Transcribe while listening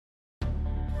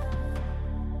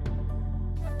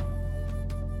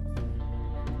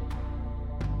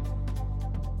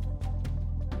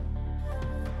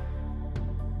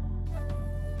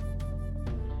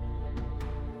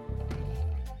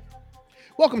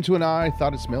Welcome to I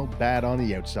Thought It Smelled Bad on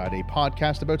the Outside, a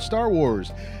podcast about Star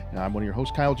Wars. And I'm one of your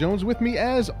hosts, Kyle Jones. With me,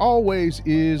 as always,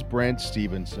 is Brent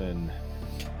Stevenson.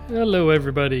 Hello,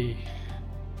 everybody.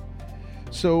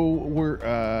 So we're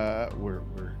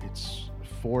it's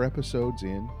 4 episodes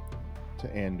in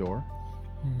to Andor,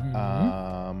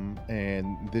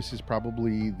 and this is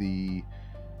probably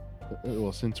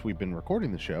since we've been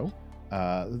recording the show,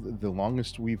 the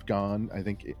longest we've gone, I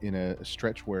think, in a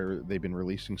stretch where they've been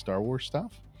releasing Star Wars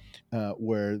stuff,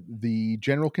 where the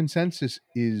general consensus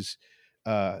is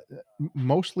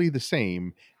mostly the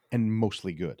same and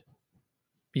mostly good.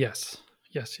 Yes.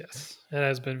 It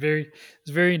has been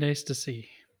very nice to see.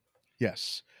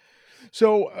 Yes.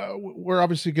 So we're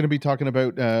obviously going to be talking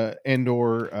about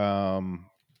Andor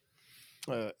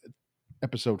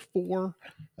episode 4.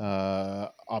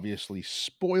 Obviously,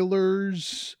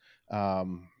 spoilers.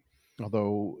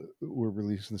 Although we're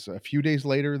releasing this a few days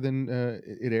later than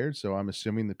it aired, so I'm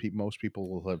assuming that most people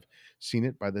will have seen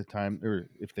it by the time, or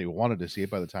if they wanted to see it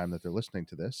by the time that they're listening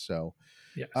to this. So,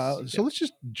 Yes. so let's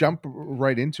just jump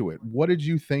right into it. What did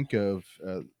you think of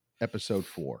episode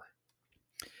 4?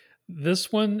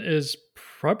 This one is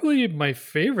probably my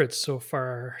favorite so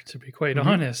far, to be quite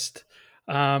honest,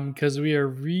 because we are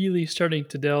really starting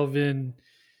to delve in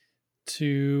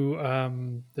to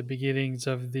the beginnings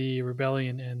of the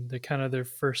rebellion and the kind of their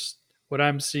first. What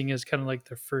I'm seeing is kind of like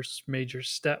their first major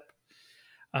step.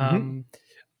 I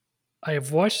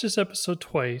have watched this episode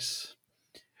twice.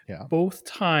 Yeah. Both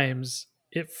times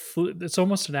it flew. It's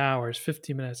almost an hour. It's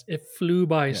 50 minutes. It flew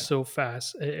by so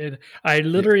fast, and I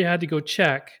literally had to go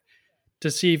check to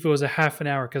see if it was a half an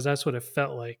hour, because that's what it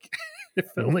felt like. It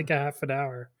felt like a half an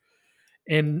hour,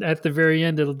 and at the very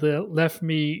end, it left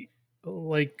me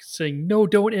like saying, "No,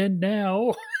 don't end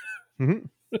now.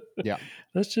 Yeah.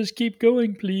 Let's just keep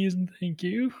going, please, and thank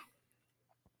you."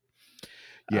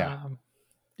 Yeah.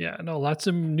 No, lots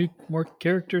of more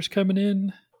characters coming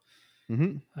in.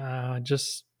 I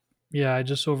just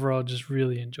overall just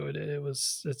really enjoyed it.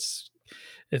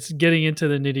 It's getting into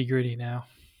the nitty gritty now.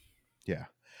 Yeah.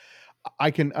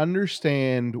 I can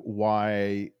understand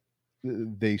why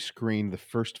they screened the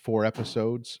first 4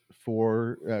 episodes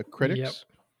for critics.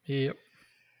 Yep.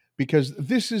 Because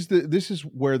this is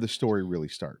where the story really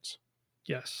starts.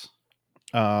 Yes.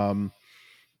 The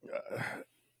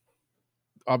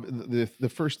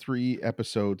first 3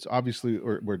 episodes obviously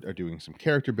are doing some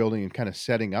character building and kind of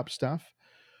setting up stuff.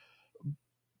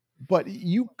 But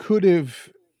you could have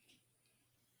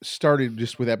started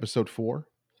just with episode 4.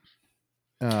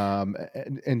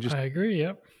 And just, I agree.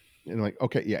 Yep. and like,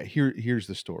 okay, yeah, here's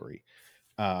the story.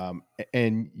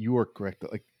 And you are correct.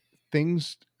 Like,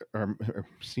 things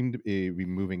seem to be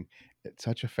moving at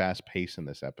such a fast pace in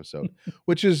this episode,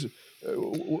 which is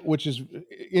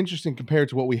interesting compared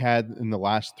to what we had in the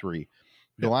last 3.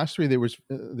 The last 3,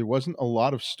 there wasn't a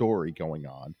lot of story going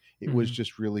on. It was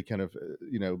just really kind of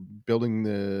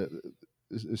building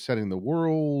setting the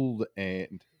world,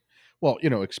 and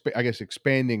I guess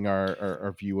expanding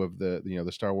our view of the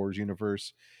Star Wars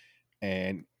universe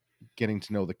and getting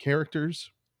to know the characters.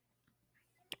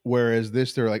 Whereas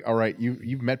this, they're like, all right,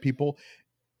 you've met people.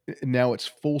 Now it's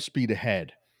full speed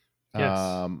ahead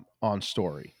on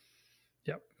story.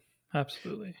 Yep.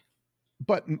 Absolutely.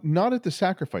 But not at the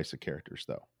sacrifice of characters,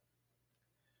 though.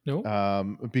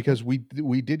 No. Because we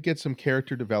did get some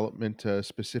character development,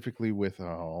 specifically with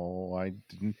I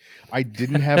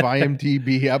didn't have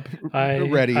IMDb up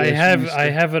ready. I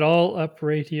have it all up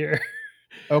right here.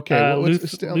 Okay,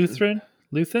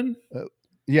 Luthen.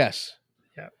 Yes.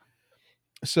 Yeah.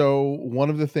 So one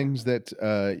of the things that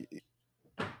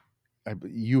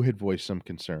you had voiced some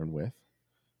concern with,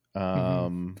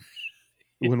 when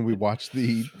we watched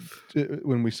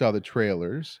when we saw the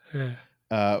trailers,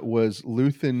 was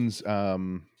Luthen's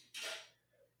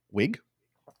wig,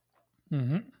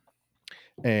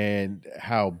 and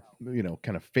how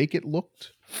kind of fake it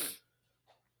looked.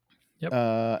 Yep.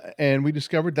 And we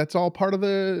discovered that's all part of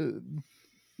the,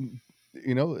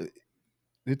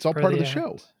 it's all part of the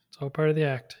show. It's all part of the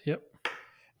act. Yep.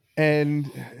 And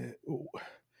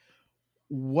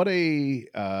what a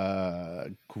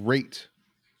great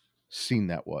scene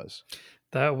that was.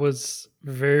 That was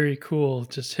very cool.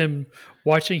 Just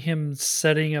watching him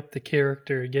setting up the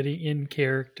character, getting in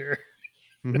character.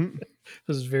 This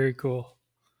is very cool.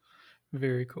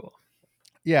 Very cool.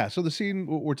 Yeah. So the scene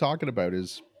we're talking about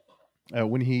is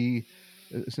when he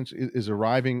essentially is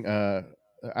arriving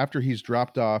after he's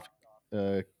dropped off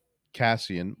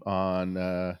Cassian on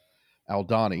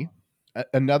Aldhani,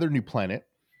 another new planet.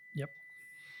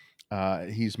 Yep.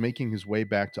 He's making his way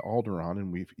back to Alderaan,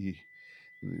 and he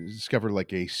discovered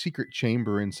like a secret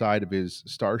chamber inside of his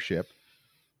starship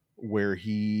where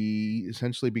he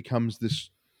essentially becomes this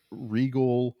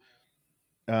regal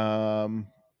um,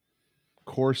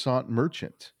 Coruscant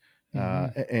merchant. Hmm.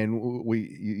 And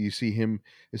you see him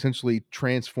essentially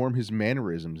transform his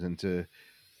mannerisms into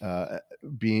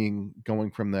being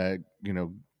going from that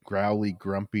growly,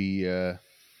 grumpy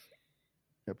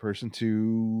person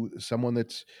to someone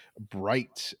that's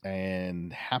bright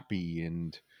and happy,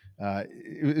 and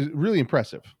it was really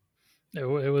impressive. It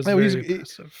was Oh, very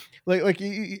impressive.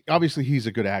 obviously he's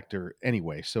a good actor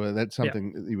anyway, so that's Yeah.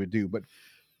 something that he would do. But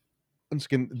once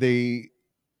again, they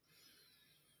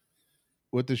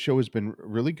what the show has been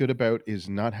really good about is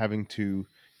not having to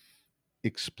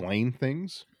explain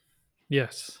things.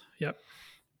 Yes. Yep.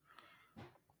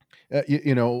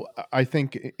 I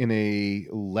think in a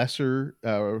lesser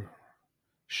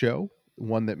show,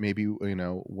 one that maybe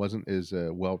wasn't as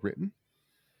well written,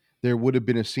 there would have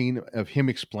been a scene of him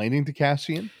explaining to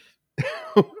Cassian.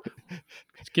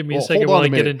 Just give me a Well, second hold while on I a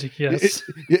get minute. into yes.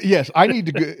 Yes, I need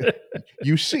to go.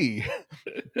 You see,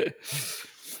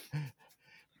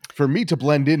 for me to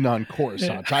blend in on Yeah.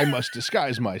 Coruscant, I must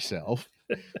disguise myself.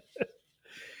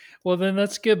 Well, then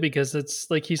that's good because it's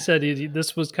like he said.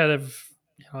 This was kind of,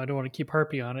 I don't want to keep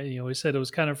harping on it. He said it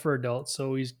was kind of for adults,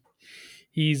 so he's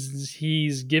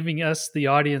giving us the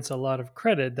audience a lot of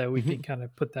credit that we can Mhm. kind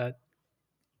of put that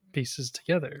pieces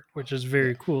together, which is Yeah.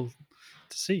 very cool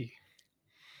to see.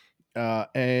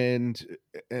 And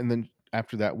then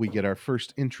after that, we get our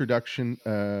first introduction.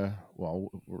 Well,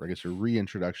 I guess a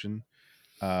reintroduction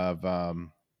of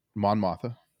Mon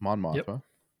Yep. Mothma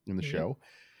in the Yep. show,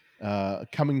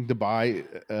 coming to buy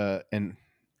and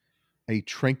a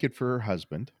trinket for her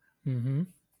husband. Hmm.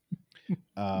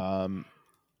 Um,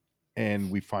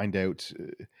 and we find out,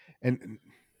 and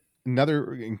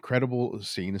another incredible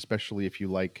scene, especially if you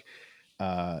like,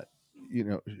 uh, you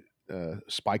know,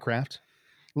 spycraft,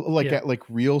 Yeah. like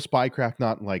real spycraft,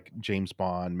 not like James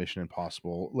Bond, Mission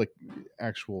Impossible, like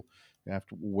actual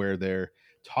after where they're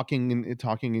talking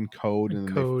in code, And and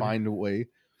then they code. find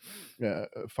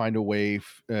a way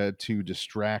to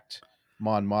distract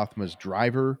Mon Mothma's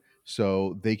driver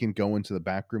so they can go into the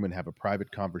back room and have a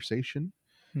private conversation.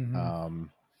 Hmm.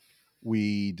 Um,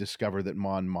 we discover that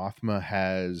Mon Mothma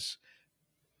has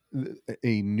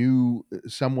a new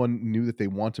someone new that they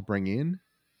want to bring in,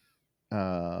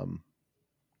 um,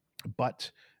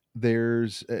 but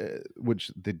there's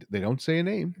which they don't say a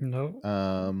name, No.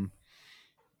 um,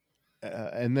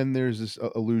 and then there's this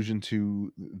allusion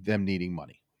to them needing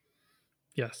money,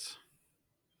 Yes.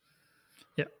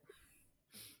 Yeah.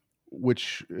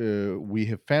 which we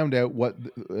have found out what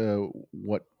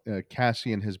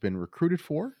Cassian has been recruited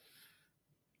for,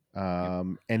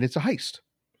 Yep. and it's a heist.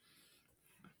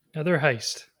 Another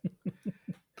heist.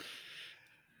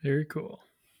 Very cool.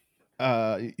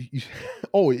 Oh,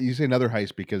 you say another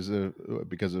heist because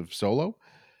of Solo,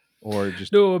 or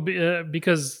just No,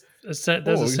 because that's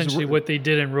oh, essentially what they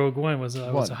did in Rogue One was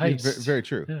a one. Yeah, very, heist. very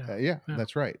true. Yeah. Yeah, Yeah.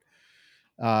 that's right.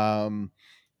 Um,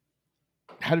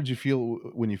 how did you feel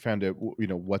when you found out,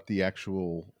 what the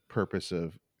actual purpose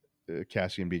of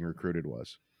Cassian being recruited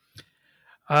was?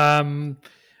 Um,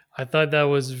 I thought that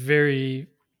was very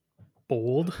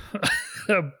bold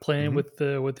plan Hmm. with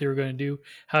what they were going to do,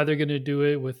 how they're going to do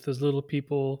it with those little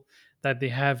people that they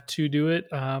have to do it.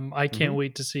 I can't Hmm.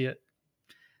 wait to see it.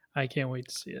 I can't wait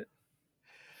to see it.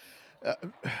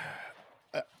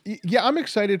 Uh, yeah, I'm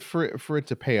excited for it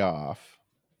to pay off.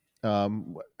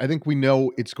 I think we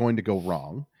know it's going to go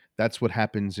wrong. That's what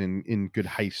happens in good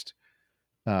heist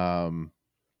um,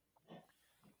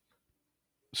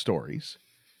 stories,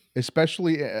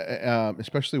 especially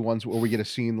ones where we get a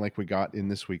scene like we got in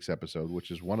this week's episode,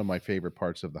 which is one of my favorite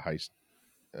parts of the heist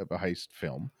of a heist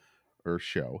film or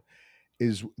show,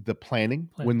 is the planning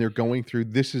when Planning. they're going through.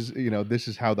 This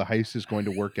is how the heist is going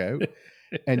to work out,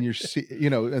 and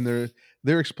and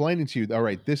they're explaining to you, all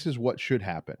right, this is what should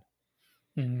happen,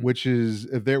 Mhm. which is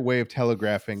their way of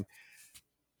telegraphing.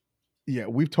 Yeah,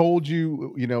 we've told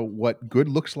you, what good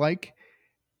looks like.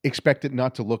 Expect it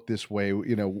not to look this way,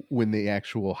 when the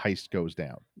actual heist goes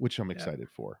down, which I'm Yeah. excited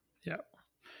for. Yeah.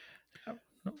 Yeah.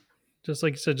 No. Just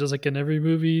like you said, just like in every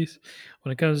movie,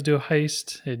 when it comes to a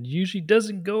heist, it usually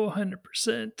doesn't go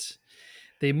 100%.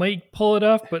 They might pull it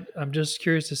off, but I'm just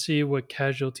curious to see what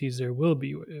casualties there will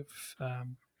be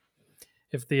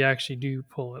if they actually do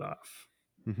pull it off.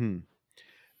 Hmm.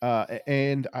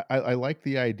 And I like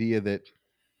the idea that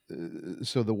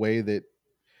so the way that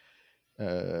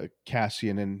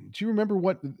Cassian, and do you remember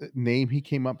what name he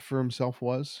came up for himself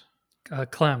was?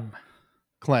 Clem.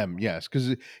 Clem, yes,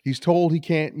 because he's told he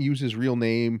can't use his real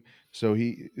name, so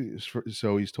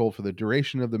he's told for the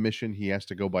duration of the mission he has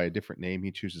to go by a different name.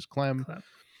 He chooses Clem. Clem.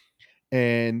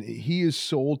 and he is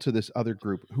sold to this other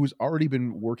group who's already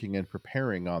been working and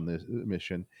preparing on this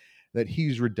mission, that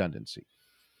he's redundancy.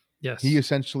 He Yes.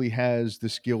 essentially has the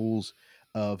skills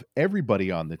of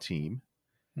everybody on the team,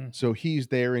 Mhm. so he's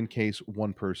there in case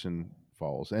one person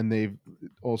falls. And they've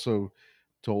also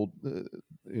told,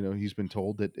 he's been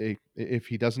told that if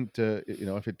he doesn't,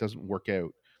 if it doesn't work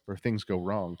out or things go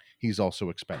wrong, he's also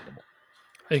expendable.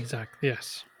 Exactly.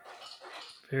 Yes.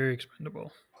 Very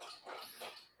expendable.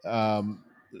 Um,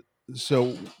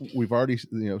 so we've already,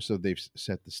 so they've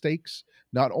set the stakes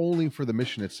not only for the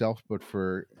mission itself, but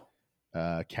for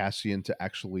Cassian to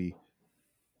actually,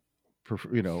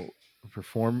 you know,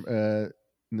 perform the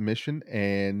mission.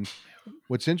 And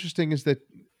what's interesting is that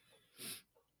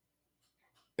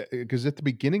because at the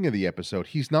beginning of the episode,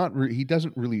 he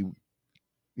doesn't really,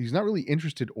 he's not really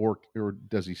interested, or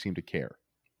does he seem to care?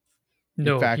 In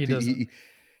No, he fact, doesn't.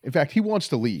 in fact, he wants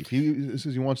to leave. He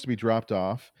says he wants to be dropped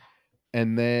off,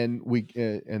 and then oh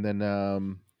jeez,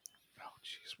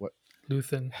 what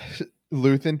Luthen.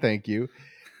 Luthen, thank you,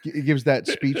 gives that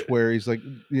speech where he's like,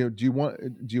 do you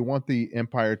want the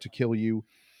Empire to kill you,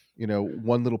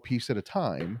 one little piece at a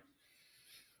time,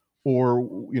 or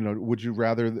would you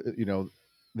rather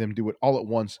them do it all at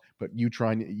once, but you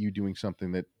doing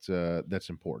something that's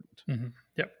important.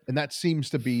 Yep. And that seems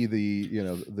to be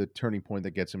the turning point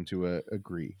that gets him to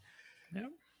agree. Yep.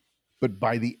 But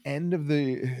by the end of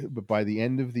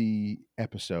the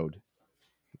episode,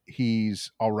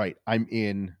 he's all right. I'm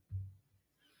in.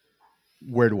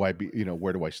 Where do I be?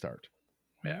 Where do I start?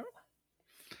 Yeah.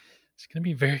 It's gonna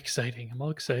be very exciting. I'm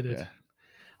all excited. Yeah.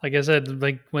 Like I said,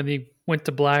 like when he went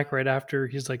to black right after,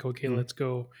 he's like, "Okay, Mhm. let's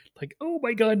go." Like, oh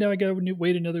my god, now I gotta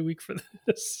wait another week for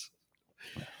this.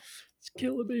 It's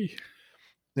killing me.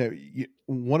 Now,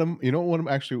 one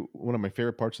of my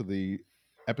favorite parts of the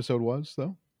episode was,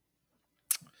 though,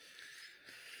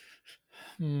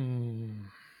 Hmm.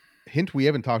 hint, we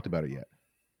haven't talked about it yet.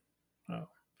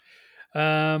 Oh.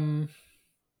 Um.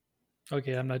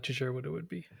 Okay, I'm not too sure what it would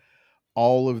be.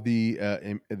 All of the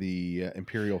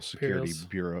Imperial Security Imperials.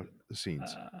 Bureau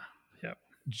scenes. Uh, yep.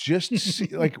 Just see,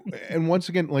 like, and once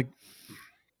again, like,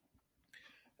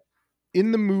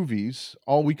 in the movies,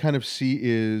 all we kind of see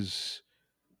is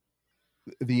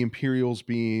the Imperials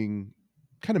being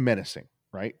kind of menacing,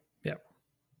 right? Yep.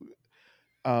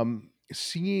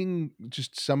 Seeing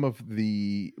just some of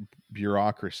the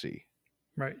bureaucracy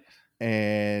Right.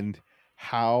 and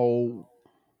how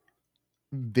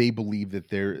they believe that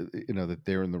they're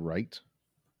in the right.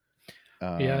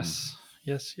 Um, Yes.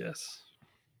 Yes. Yes.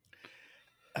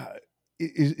 uh,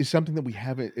 is something that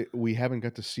we haven't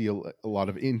got to see a lot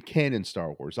of in canon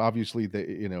Star Wars. Obviously,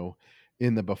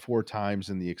 in the before times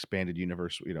in the expanded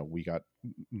universe, we got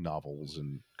novels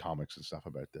and comics and stuff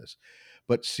about this,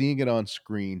 but seeing it on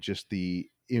screen, just the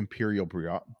imperial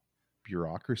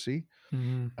bureaucracy,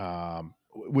 Hmm.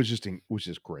 was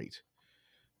just great.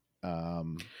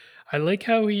 Um, I like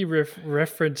how he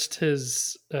referenced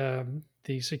his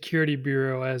the security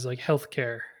bureau as like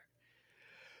healthcare.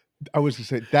 I was gonna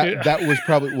say Yeah. that was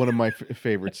probably one of my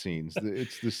favorite scenes.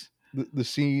 It's the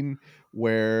scene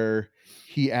where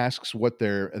he asks what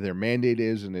their mandate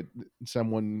is, and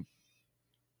someone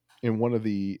in one of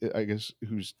the, I guess,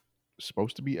 who's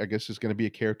supposed to be, I guess, is going to be a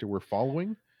character we're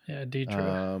following. Yeah, Deidre.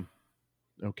 Um,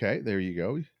 okay, there you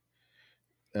go.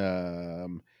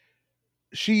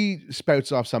 She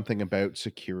spouts off something about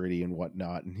security and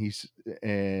whatnot,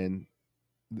 and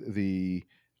the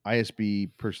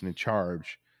ISB person in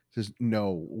charge says,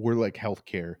 "No, we're like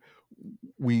healthcare.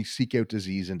 We seek out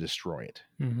disease and destroy it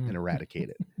Hmm. and eradicate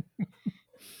it."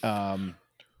 Um,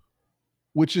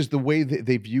 which is the way that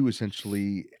they view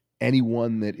essentially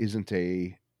anyone that isn't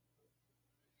a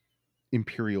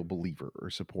imperial believer or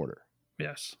supporter.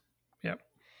 Yes. Yep.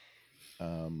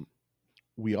 Um,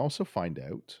 we also find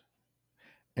out,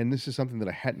 and this is something that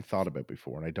I hadn't thought about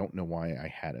before, and I don't know why I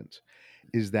hadn't,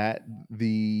 is that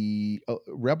the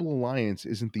Rebel Alliance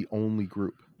isn't the only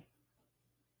group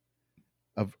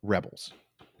of rebels.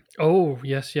 Oh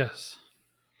yes. Yes.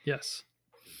 Yes.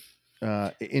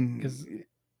 Because In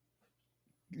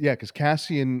Yeah, because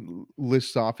Cassian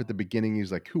lists off at the beginning.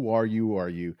 He's like, "Who are you? Are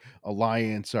you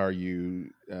Alliance? Are you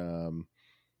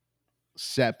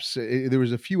Seps?" There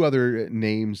was a few other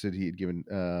names that he had given.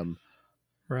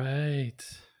 right.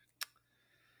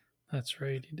 That's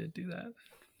right. He did do that.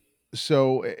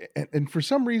 So, and for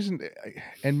some reason,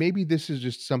 and maybe this is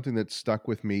just something that stuck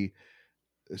with me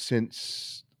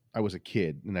since I was a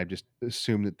kid, and I just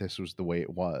assumed that this was the way it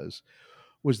was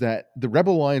that the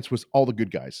Rebel Alliance was all the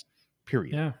good guys,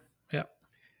 period. Yeah.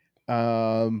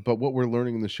 Yeah. But what we're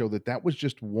learning in the show, that was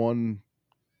just one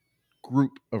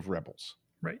group of rebels.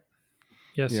 Right.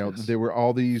 You Yes, know, yes. there were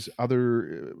all these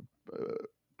other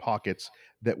pockets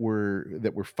that were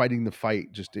fighting the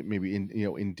fight, just maybe in, you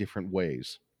know, in different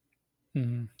ways.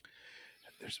 Mhm.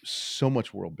 There's so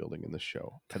much world building in this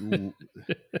show.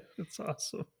 It's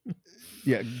awesome.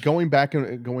 Yeah, going back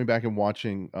and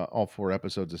watching all 4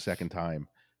 episodes a second time,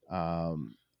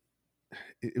 um,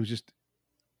 it was just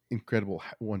incredible.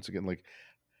 Once again, like,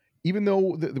 even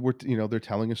though we're, you know, they're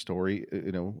telling a story,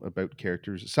 you know, about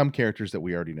characters, some characters that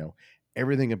we already know.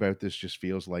 Everything about this just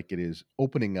feels like it is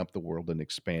opening up the world and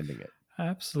expanding it.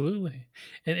 Absolutely.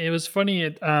 And it was funny,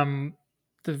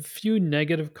 the few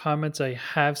negative comments I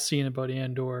have seen about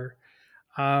Andor,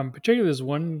 particularly this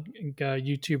one guy,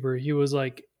 YouTuber, he was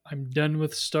like, "I'm done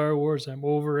with Star Wars. I'm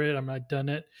over it. I'm not done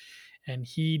it." And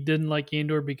he didn't like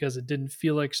Andor because it didn't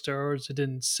feel like Star Wars. It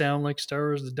didn't sound like Star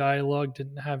Wars. The dialogue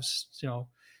didn't have,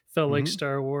 felt like Hmm.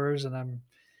 Star Wars. And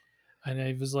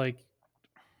I was like,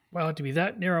 wow, to be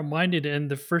that narrow minded. And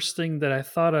the first thing that I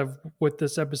thought of what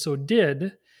this episode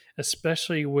did,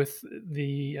 especially with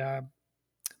the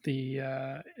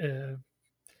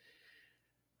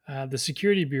the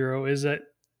security bureau, is that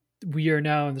we are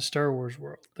now in the Star Wars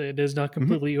world. It is not Hmm.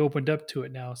 completely opened up to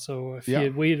it now. So if he Yeah,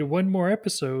 had waited one more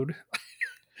episode,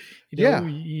 yeah,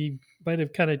 he might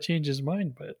have kind of changed his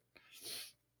mind. But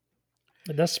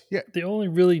that's yeah. the only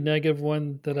really negative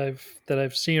one that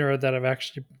I've seen or that I've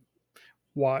actually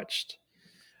watched.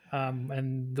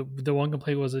 And the one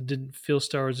complaint was it didn't feel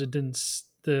Star Wars. It didn't.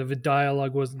 The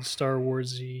dialogue wasn't Star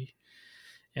Warsy.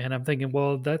 And I'm thinking,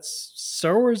 well, that's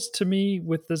Star Wars to me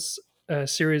with this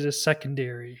series is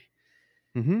secondary.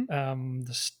 Hmm.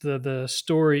 The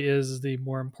story is the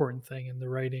more important thing in the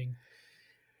writing.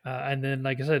 And then,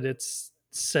 like I said, it's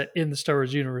set in the Star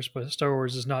Wars universe, but Star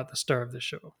Wars is not the star of the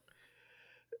show.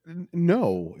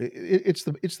 No, it's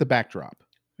the backdrop,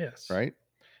 Yes. right?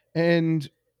 And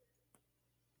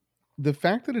the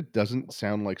fact that it doesn't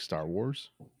sound like Star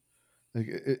Wars, like,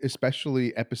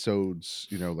 especially episodes,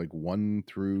 you know, like 1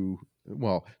 through,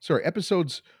 well, sorry,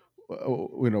 episodes,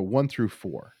 you know, 1 through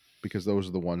 4, because those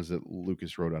are the ones that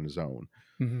Lucas wrote on his own.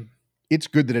 Hmm. It's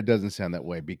good that it doesn't sound that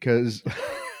way, because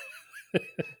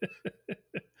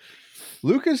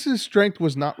Lucas's strength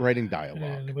was not writing And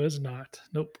dialogue. it was not.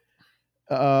 Nope.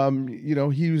 You know,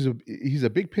 he's a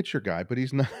big picture guy, but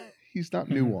he's not he's not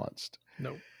Hmm. nuanced.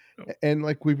 Nope. Nope. And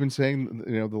like we've been saying,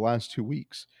 you know, the last 2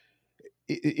 weeks,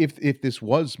 if this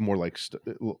was more like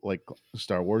like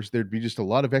Star Wars, there'd be just a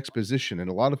lot of exposition and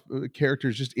a lot of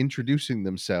characters just introducing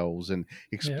themselves and Yep.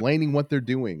 explaining what they're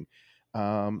doing,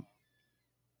 um,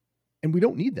 and we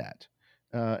don't need that.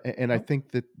 And I Nope.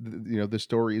 think that you know, the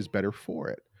story is better for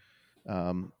it.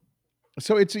 Um,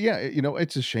 so it's, yeah, you know,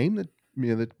 it's a shame that, you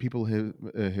know, that people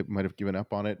might have given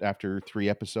up on it after 3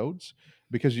 episodes,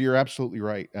 because you're absolutely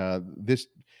right. Uh, this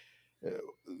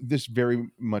very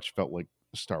much felt like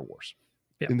Star Wars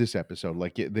Yep. in this episode.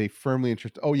 Like, they firmly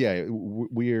interest. Oh yeah,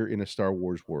 we're in a Star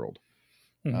Wars world.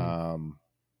 Hmm. Um,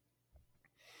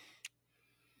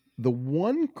 the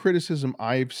one criticism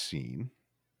I've seen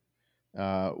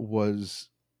was,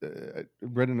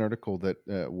 read an article that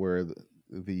where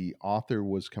the author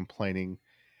was complaining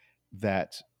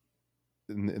that,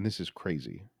 and this is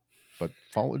crazy, but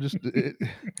follow just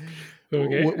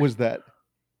Okay. what was that?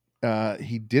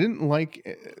 He didn't like,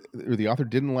 or the author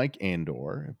didn't like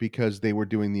Andor because they were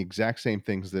doing the exact same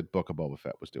things that Book of Boba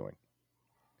Fett was doing,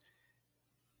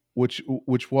 which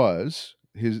was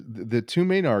the two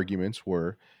main arguments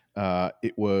were,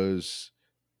 it was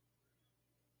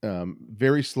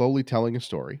very slowly telling a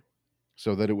story,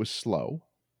 so that it was slow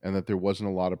and that there wasn't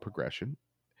a lot of progression.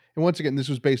 And once again, this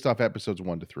was based off episodes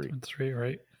 1 to 3, That's right.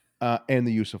 Right. and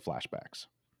the use of flashbacks.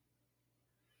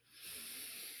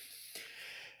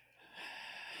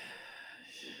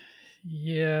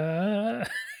 Yeah.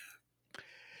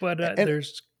 But And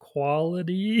there's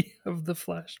quality of the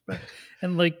flashback,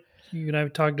 and like you and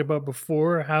I've talked about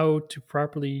before, how to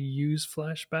properly use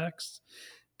flashbacks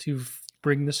to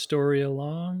bring the story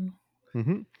along.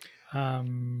 mhm.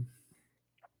 Um,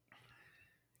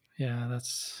 yeah,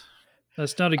 that's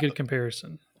not a good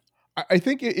comparison. I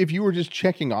think if you were just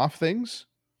checking off things,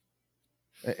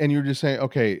 and you're just saying,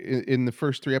 okay, in the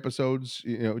first 3 episodes,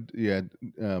 you know, yeah,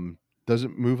 does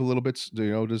it move a little bit? You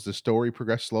know, does the story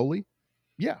progress slowly?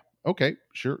 Yeah. Okay.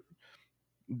 Sure.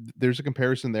 There's a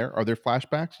comparison there. Are there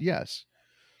flashbacks? Yes.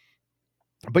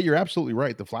 But you're absolutely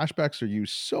right. The flashbacks are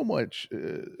used so much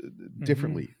Hmm.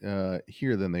 differently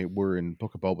here than they were in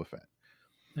Book of Boba Fett.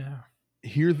 Yeah.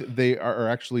 Here, they are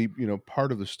actually, you know,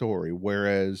 part of the story.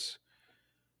 Whereas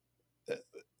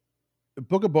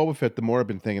Book of Boba Fett, the more I've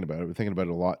been thinking about it, I've been thinking about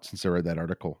it a lot since I read that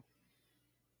article.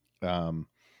 Um,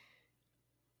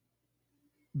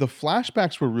 the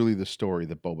flashbacks were really the story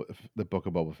that the Book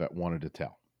of Boba Fett wanted to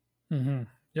tell. Mm-hmm.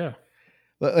 Yeah.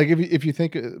 Like if you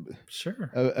think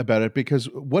Sure. about it, because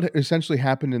what essentially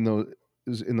happened in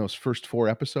those first 4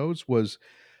 episodes was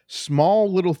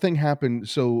small little thing happened,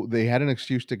 so they had an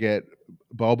excuse to get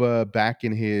Boba back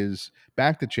in his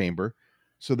back to chamber,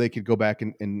 so they could go back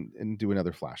and do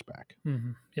another flashback.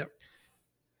 Mm-hmm. Yep.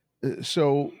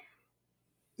 So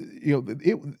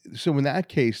so in that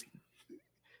case,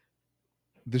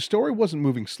 the story wasn't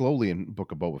moving slowly in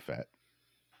Book of Boba Fett,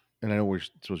 and I know we're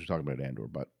supposed to be talking about Andor,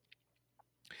 but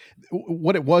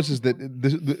what it was is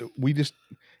that we just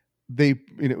they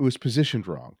it was positioned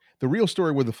wrong. The real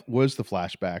story was the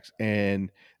flashbacks,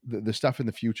 and the stuff in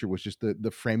the future was just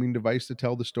the framing device to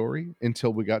tell the story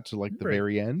until we got to like the Right.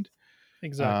 very end.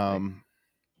 Exactly. Um,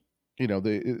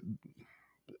 the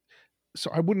so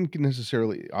I wouldn't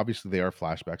necessarily, obviously they are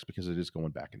flashbacks because it is going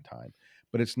back in time,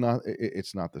 but it's not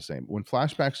the same. When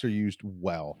flashbacks are used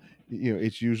well,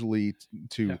 it's usually Yeah.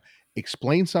 to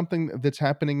explain something that's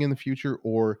happening in the future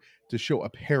or to show a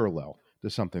parallel to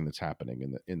something that's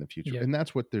happening in the future, Yeah. and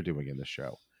that's what they're doing in this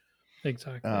show.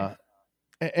 Exactly. uh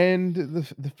and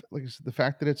like I said, the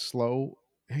fact that it's slow,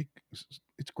 hey,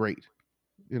 it's great.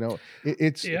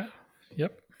 It's Yeah.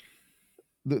 Yep.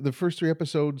 the first 3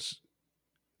 episodes.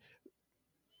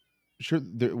 Sure,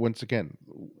 once again,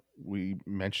 we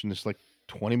mentioned this like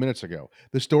 20 minutes ago.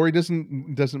 The story doesn't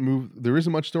move. There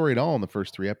isn't much story at all in the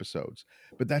first 3 episodes,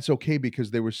 but that's okay because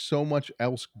there was so much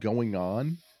else going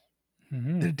on that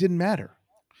Mm-hmm. it didn't matter.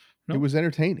 It Nope. was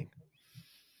entertaining.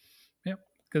 Yep.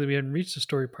 Because we hadn't reached the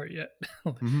story part yet.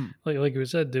 Hmm. Like we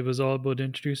said, it was all about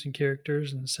introducing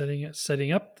characters and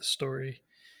setting up the story.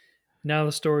 Now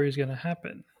the story is going to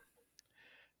happen.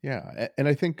 Yeah, and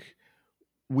I think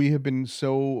we have been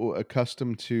so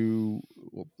accustomed to,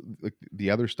 well, like the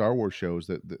other Star Wars shows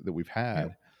that we've Yep.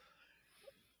 had.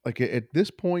 Like at this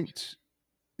point,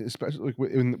 especially like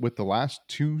with the last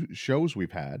 2 shows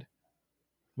we've had,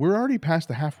 we're already past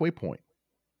the halfway point.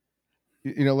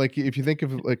 Like if you think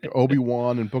of like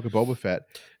Obi-Wan and Book of Boba Fett,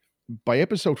 by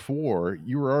episode 4,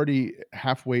 you were already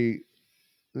halfway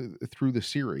through the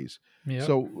series. Yep.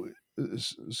 So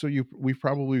we've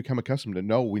probably become accustomed to,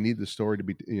 no, we need the story to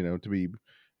be,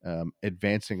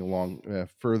 advancing along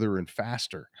further and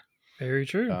faster. Very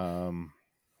true. Um,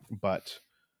 but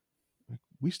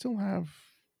we still have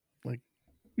like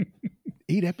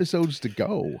 8 episodes to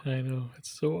go. I know.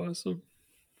 It's so awesome.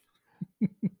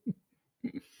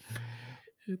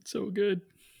 It's so good.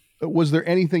 Was there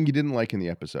anything you didn't like in the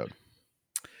episode?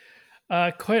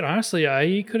 Quite honestly,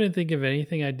 I couldn't think of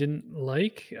anything I didn't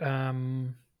like.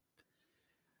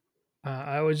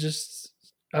 I was just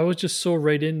so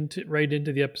right into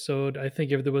the episode. I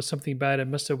think if there was something bad, it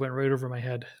must have went right over my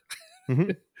head.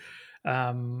 Hmm.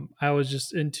 I was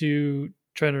just into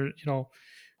trying to,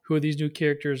 who are these new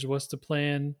characters? What's the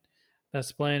plan? That's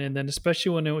the plan. And then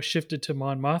especially when it was shifted to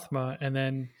Mon Mothma, and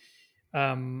then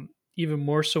even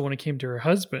more so when it came to her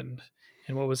husband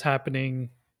and what was happening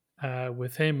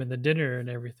with him and the dinner and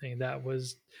everything.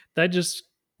 That just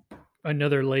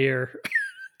another layer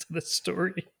to the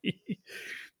story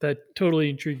that totally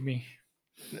intrigued me.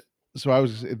 So I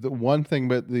was the one thing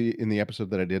about the in the episode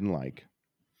that I didn't like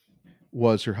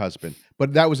was her husband,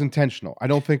 but that was intentional. I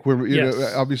don't think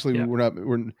Yes. obviously Yeah.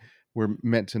 we're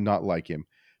meant to not like him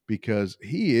because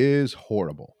he is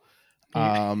horrible. He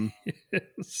Um,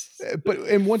 is. but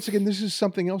and once again, this is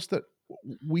something else that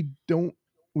we don't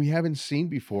we haven't seen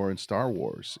before in Star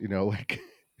Wars.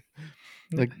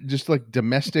 Like just like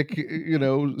domestic,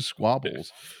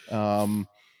 squabbles. Um,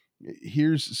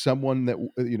 Here's someone that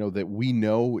that we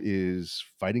know is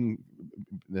fighting,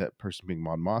 that person being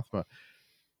Mon Mothma,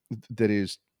 that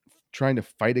is trying to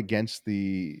fight against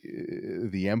the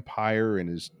empire and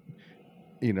is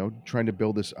trying to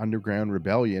build this underground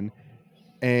rebellion,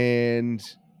 and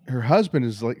her husband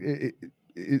is like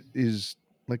is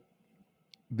like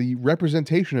the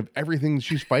representation of everything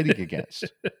she's fighting against.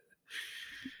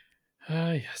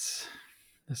 Yes.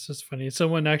 That's just funny.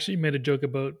 Someone actually made a joke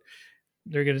about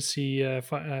they're going to see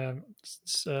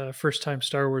first time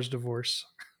Star Wars divorce.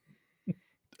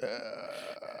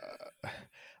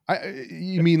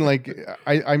 You mean like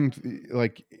I'm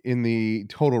like in the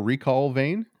Total Recall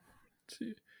vein?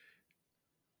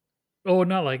 Oh,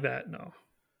 not like that. No.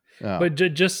 Oh, But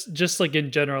just like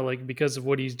in general, like because of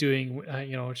what he's doing,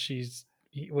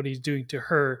 what he's doing to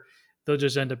her, they'll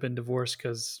just end up in divorce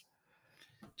because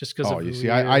oh, of you who see, he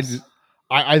is.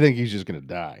 I think he's just gonna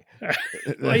die.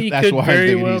 Well, he That's could why I'm very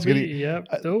thinking well he's be. gonna. Yep.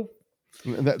 Uh, Nope.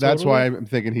 that's why Totally. I'm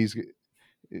thinking he's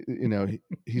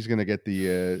gonna get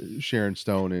the Sharon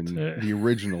Stone in Uh, the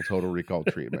original Total Recall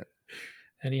treatment.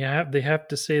 And they have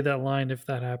to say that line if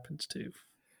that happens too,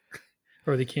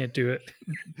 or they can't do it.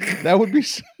 That would be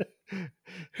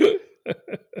that,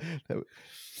 would-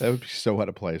 that would be so out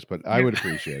of place, but I Yeah. would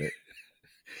appreciate it.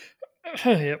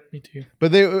 Yep, me too.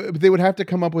 But they would have to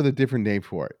come up with a different name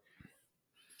for it.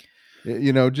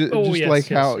 Oh Just yes, like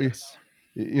yes, how yes.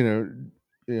 you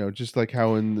know, just like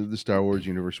how in the Star Wars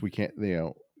universe we can't,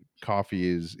 coffee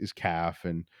is calf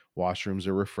and washrooms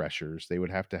are refreshers. They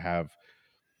would have to have,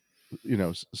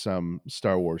 some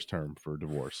Star Wars term for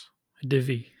divorce.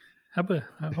 Divvy. How about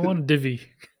I want a divvy.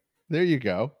 There you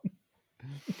go.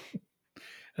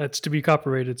 That's to be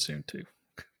copyrighted soon too.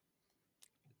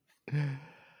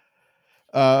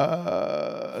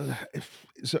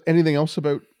 So anything else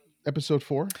about episode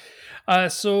 4?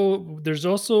 So there's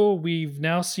also we've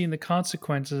now seen the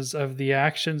consequences of the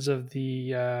actions of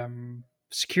the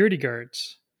security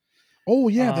guards Oh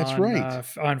yeah, that's right.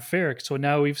 on Ferric. So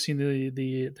now we've seen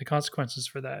the consequences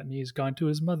for that, and he's gone to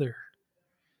his mother.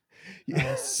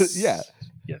 Yeah. Yeah.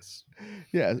 Yes.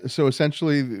 Yeah. So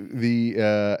essentially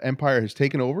the Empire has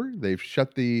taken over. They've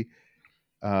shut the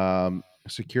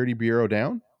security bureau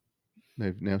down.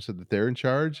 They've now said that they're in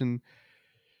charge, and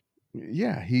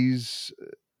yeah, he's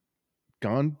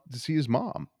gone to see his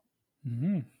mom.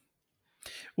 Hmm.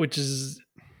 Which is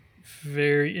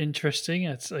very interesting.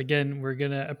 It's again, we're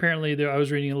gonna apparently there. I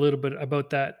was reading a little bit about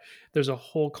that. There's a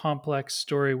whole complex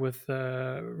story with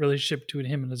relationship between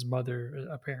him and his mother.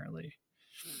 Apparently,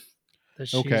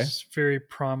 that Okay. she's very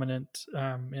prominent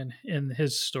in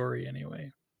his story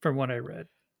anyway, from what I read.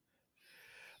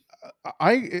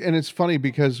 And it's funny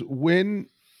because when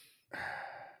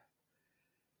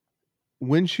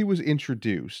she was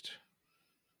introduced,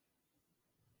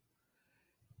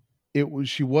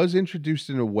 she was introduced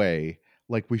in a way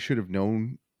like we should have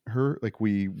known her, like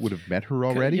we would have met her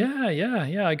already. Yeah, yeah,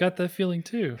 yeah. I got that feeling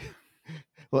too.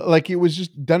 Like it was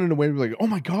just done in a way where like, oh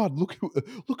my god, look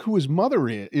who his mother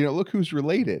is. Look who's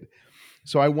related.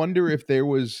 So I wonder if there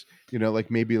was, like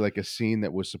maybe like a scene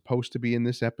that was supposed to be in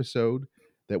this episode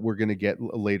that we're going to get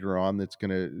later on that's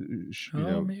going to,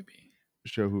 Oh, maybe.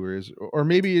 show who it is, or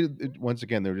maybe once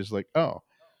again they're just like, oh,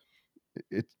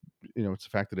 it's it's the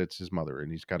fact that it's his mother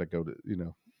and he's got to go to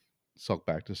sulk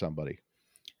back to somebody.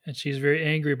 And she's very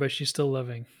angry, but she's still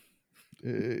loving.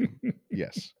 Uh,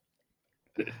 yes,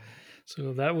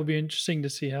 So that will be interesting to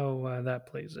see how that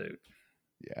plays out.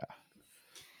 yeah.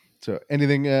 So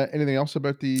anything else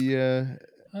about the?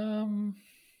 Um,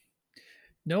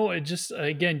 no, it just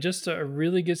again just a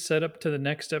really good setup to the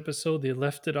next episode. They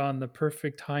left it on the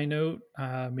perfect high note,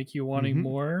 make you wanting Mhm.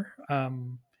 more.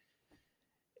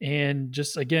 And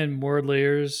just again more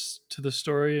layers to the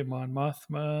story of Mon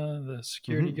Mothma, the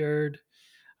security Mhm. guard.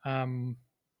 Um,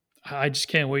 I just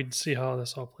can't wait to see how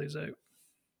this all plays out.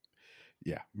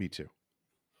 Yeah, me too.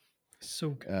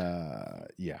 So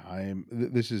good. Yeah,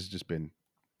 this has just been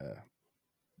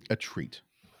a treat.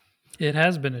 It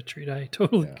has been a treat. I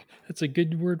totally. Yeah, That's a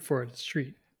good word for it. It's a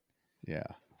treat. yeah.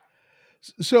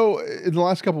 So in the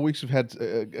last couple of weeks, we've had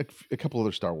a couple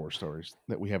other Star Wars stories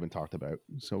that we haven't talked about.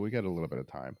 So we got a little bit of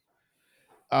time.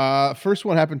 First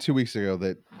one happened 2 weeks ago.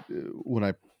 That when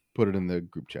I put it in the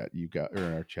group chat, or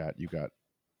in our chat, you got.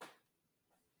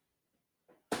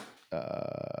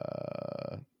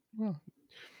 Well,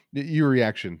 your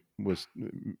reaction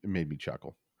made me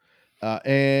chuckle. Oh,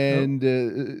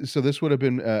 So this would have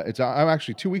been. I'm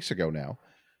actually 2 weeks ago now.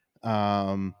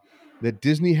 That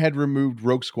Disney had removed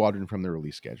Rogue Squadron from the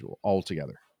release schedule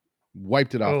altogether,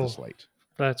 wiped it off the oh, slate.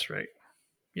 that's right.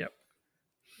 Yep.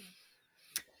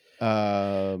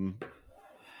 Um,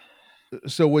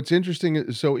 so what's interesting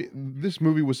is, so this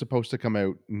movie was supposed to come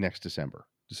out next December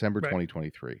Right.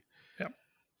 2023. Yep.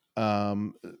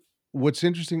 Um, what's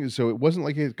interesting is, so it wasn't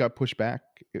like it got pushed back.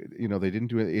 They didn't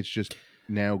do it. It's just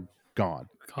now gone.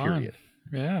 Gone. Period.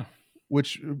 Yeah.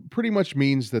 Which pretty much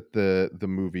means that the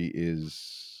movie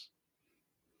is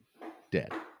dead.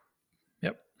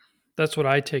 Yep. That's what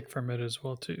I take from it as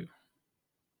well too.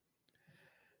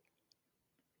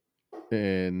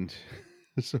 And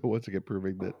so once again,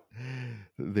 proving that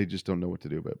they just don't know what to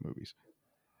do about movies.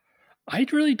 I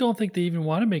really don't think they even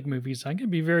want to make movies. I'm going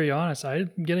to be very honest. I'm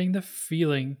getting the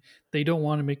feeling they don't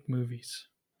want to make movies.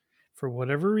 For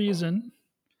whatever reason,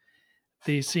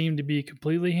 they seem to be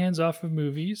completely hands off of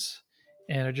movies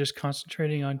and are just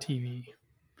concentrating on TV.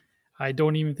 I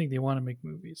don't even think they want to make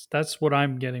movies. That's what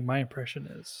I'm getting. My impression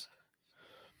is.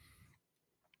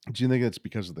 Do you think that's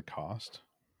because of the cost?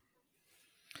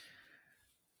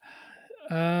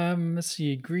 Let's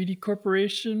see, greedy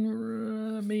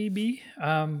corporation, maybe.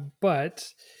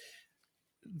 But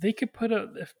they could put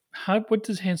a how what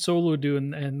does Han Solo do,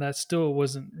 and that still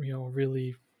wasn't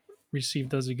really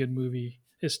received as a good movie.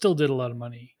 It still did a lot of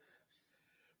money.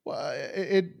 Well,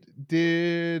 it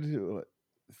did what,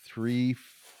 three,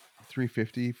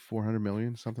 350, 400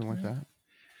 million, something like Yeah.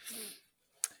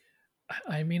 that.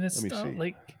 I mean, Let it's me not see.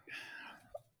 like,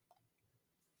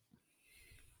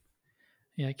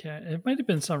 yeah, I can't. It might have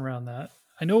been something around that.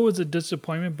 I know it was a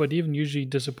disappointment, but even usually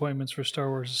disappointments for Star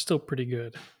Wars is still pretty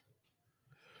good.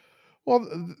 Well,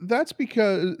 that's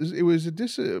because it was a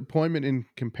disappointment in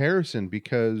comparison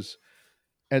because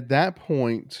at that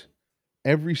point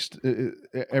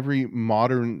every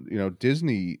modern,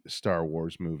 Disney Star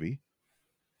Wars movie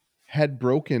had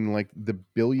broken like the $1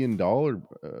 billion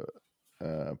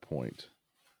point.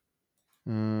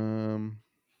 Um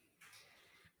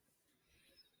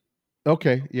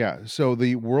okay, yeah. So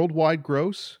the worldwide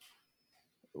gross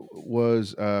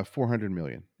was 400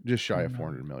 million, just shy of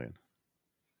 400 million.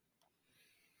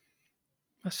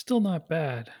 That's still not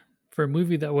bad for a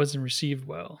movie that wasn't received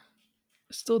well.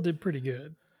 It still did pretty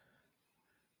good.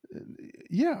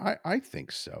 Yeah, I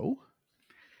think so.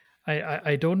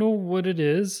 I don't know what it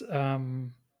is.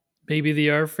 Maybe they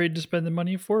are afraid to spend the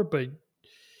money for it, but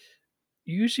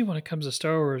usually when it comes to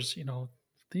Star Wars,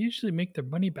 they usually make their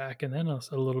money back and then a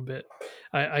little bit.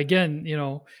 Again,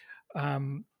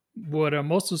 um, what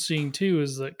I'm also seeing too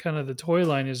is that kind of the toy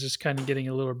line is just kind of getting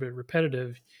a little bit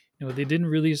repetitive. They didn't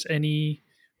release any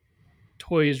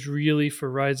toys really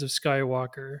for Rise of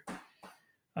Skywalker.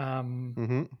 Um,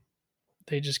 Mhm.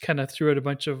 they just kind of threw out a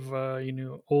bunch of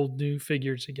old new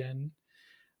figures again.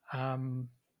 Um,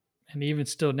 and even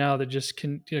still now, they're just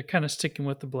kind of sticking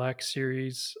with the Black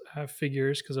Series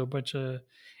figures because a bunch of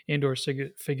Andor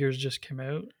figures just came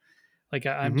out. Like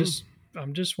Mhm.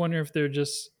 I'm just wondering if they're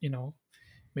just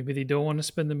maybe they don't want to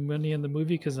spend the money on the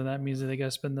movie because then that means that they got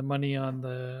to spend the money on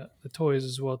the toys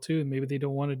as well too. And maybe they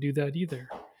don't want to do that either.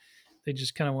 They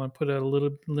just kind of want to put out a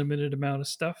little limited amount of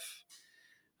stuff,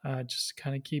 just to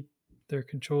kind of keep their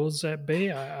controls at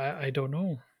bay. I don't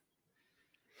know.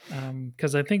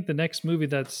 Because I think the next movie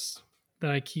that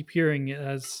I keep hearing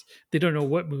as they don't know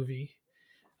what movie,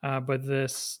 but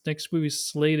this next movie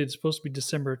slated is supposed to be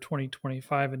December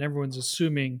 2025, and everyone's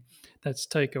assuming that's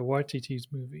Taika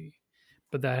Waititi's movie,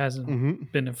 but that hasn't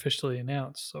Mhm. been officially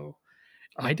announced. So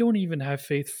I don't even have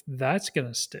faith that's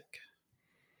gonna stick.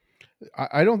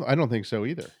 I don't think so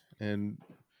either. And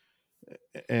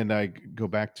I go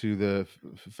back to the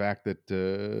fact that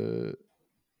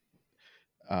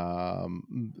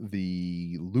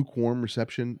the lukewarm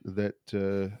reception that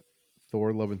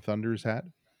Thor: Love and Thunder's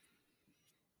had.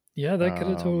 Yeah, that could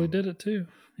have totally Um, did it too.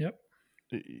 Yep.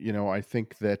 I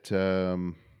think that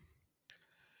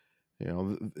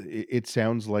it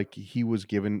sounds like he was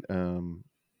given a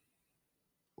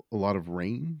lot of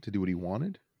reign to do what he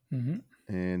wanted, Hmm.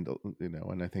 and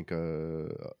I think a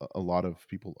lot of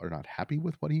people are not happy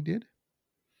with what he did.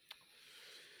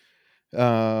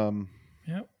 Um,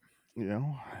 Yep. you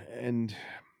know, and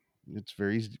it's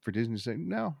very easy for Disney to say,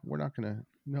 "No, we're not gonna.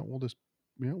 No, we'll just,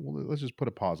 let's just put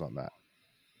a pause on that."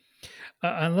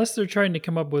 Unless they're trying to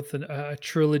come up with a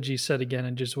trilogy set again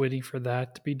and just waiting for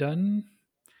that to be done.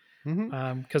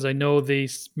 Hmm. Because I know they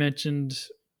mentioned,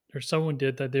 or someone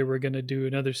did, that they were going to do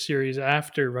another series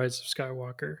after Rise of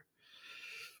Skywalker.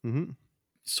 Hmm.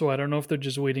 So I don't know if they're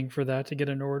just waiting for that to get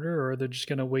in order, or they're just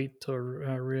going to wait till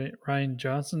Ryan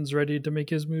Johnson's ready to make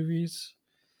his movies.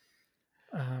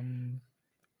 Um,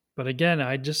 but again,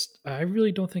 I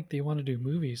really don't think they want to do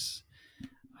movies.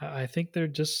 I think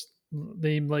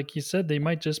they like you said, they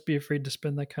might just be afraid to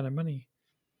spend that kind of money.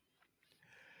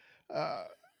 Uh,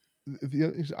 the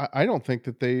other things, I don't think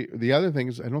that they. The other thing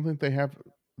is, I don't think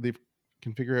they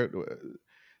can figure out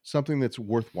something that's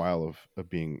worthwhile of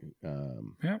being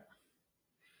Yep,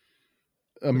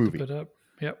 a to movie, put up.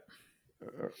 Yep.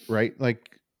 right?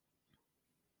 Like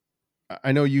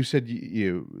I know you said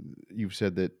you've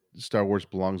said that Star Wars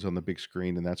belongs on the big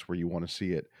screen, and that's where you want to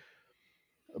see it.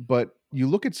 But you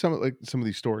look at some of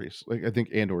these stories, like I think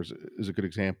Andor is a good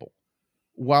example.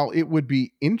 While it would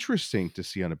be interesting to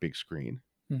see on a big screen,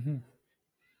 Hmm.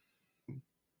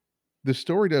 the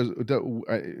story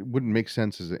it wouldn't make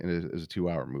sense as a 2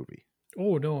 hour movie,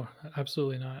 Oh no,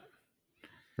 absolutely not.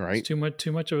 It's right? too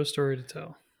much of a story to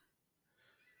tell.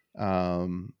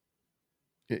 Um,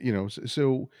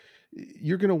 so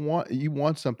you're gonna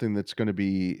want something that's going to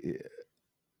be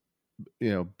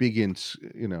big that's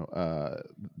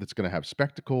going to have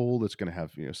spectacle, that's going to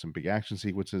have some big action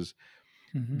sequences,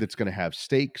 Hmm. that's going to have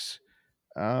stakes.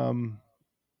 Um,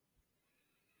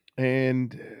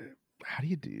 and how do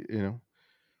you do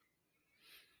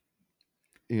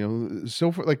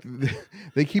so for like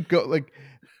they keep go like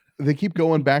they keep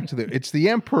going back to it's the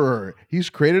emperor, he's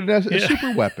created a Yeah.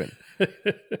 super weapon.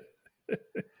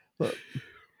 Look,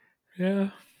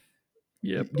 Yeah.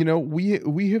 Yep.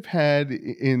 we have had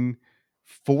in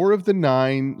 4 of the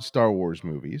 9 Star Wars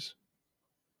movies,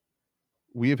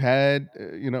 we have had,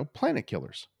 planet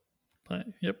killers,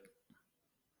 Yep.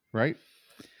 right?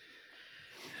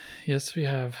 Yes, we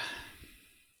have.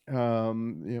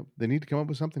 They need to come up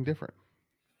with something different.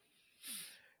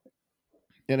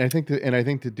 And I think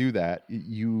to do that,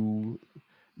 you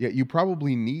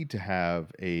probably need to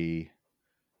have a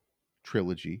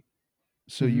trilogy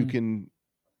so you Hmm.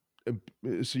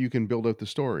 can build out the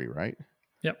story, right?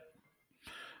 Yep.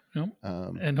 Yep.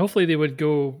 Um, And hopefully they would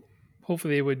go.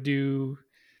 Hopefully they would do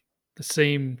the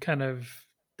same kind of.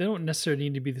 They don't necessarily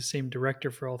need to be the same director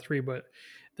for all three, but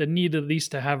they need at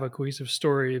least to have a cohesive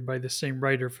story by the same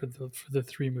writer for the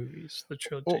three movies, the or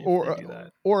trilogy. If they or do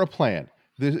that, or a plan.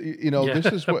 yeah, This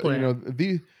is a what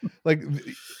plan. like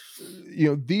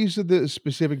these are the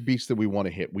specific beats that we want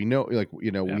to hit. We know, Yeah.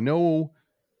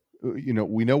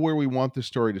 we know where we want the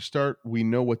story to start. We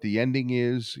know what the ending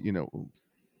is. We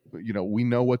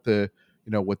know what the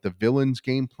villain's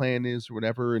game plan is or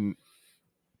whatever, and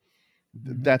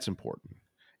Hmm. that's important.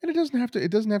 And it doesn't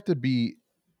have to be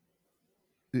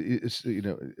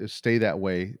stay that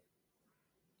way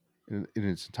in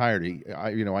its entirety.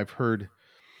 I've heard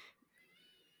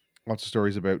lots of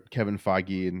stories about Kevin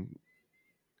Feige and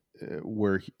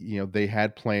where they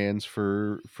had plans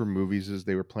for movies as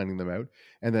they were planning them out,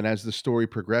 and then as the story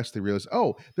progressed, they realized,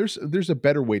 oh, there's a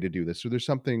better way to do this, or there's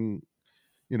something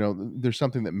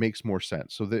that makes more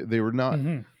sense. So they were not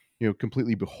Hmm.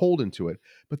 completely beholden to it,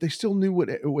 but they still knew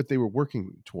what they were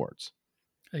working towards.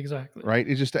 Exactly. Right?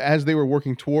 It's just as they were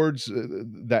working towards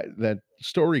that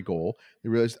story goal, they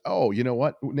realized, oh, you know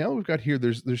what? Now we've got here.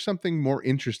 There's something more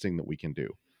interesting that we can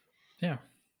do. Yeah.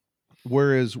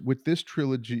 Whereas with this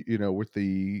trilogy, with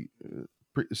the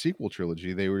sequel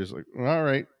trilogy, they were just like, all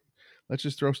right, let's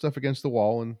just throw stuff against the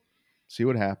wall and see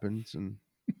what happens. And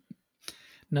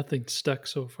Nothing stuck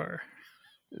so far.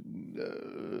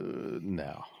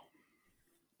 no.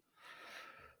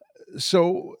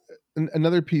 So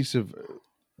another piece of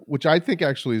which I think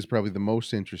actually is probably the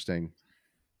most interesting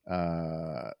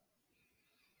uh,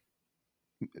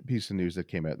 piece of news that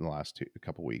came out in the last a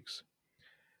couple weeks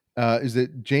is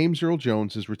that James Earl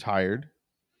Jones is retired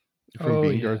from Oh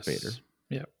being Darth Vader, yes.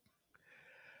 Yep.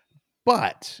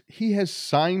 but he has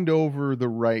signed over the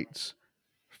rights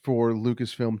for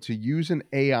Lucasfilm to use an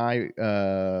AI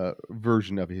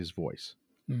version of his voice.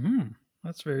 Hmm.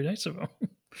 That's very nice of him.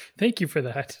 Thank you for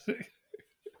that.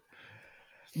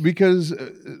 Because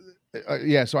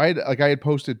yeah, so I had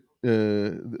posted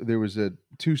there was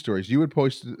two stories. You had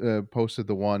posted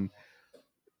the one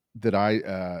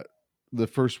that the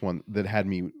first one that had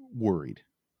me worried.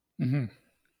 Hmm.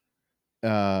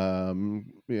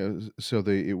 So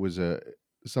it was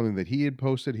something that he had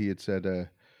posted. He had said or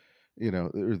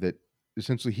that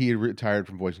essentially he had retired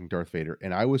from voicing Darth Vader,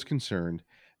 and I was concerned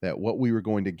that what we were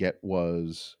going to get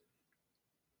was,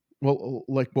 well,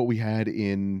 like what we had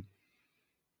in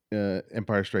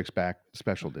Empire Strikes Back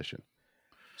Special Edition.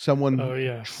 Oh Someone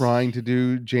yes. trying to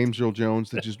do James Earl Jones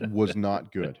that just was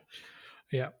not good.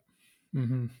 Yeah.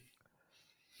 Hmm.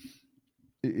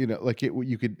 Like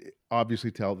you could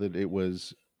obviously tell that it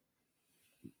was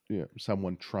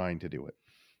someone trying to do it.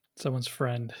 Someone's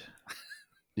friend.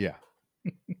 Yeah.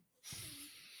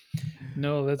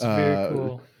 No, that's very Uh,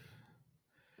 cool.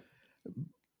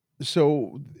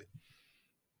 so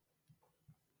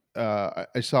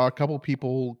I saw a couple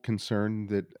people concerned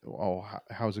that, oh,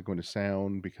 how's it going to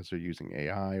sound because they're using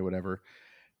AI or whatever.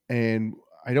 And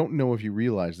I don't know if you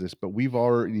realize this, but we've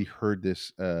already heard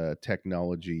this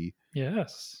technology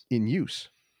Yes. in use.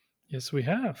 Yes, we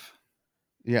have.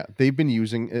 Yeah, they've been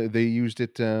using. They used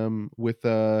it with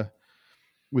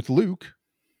Luke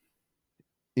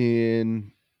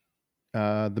in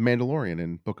the Mandalorian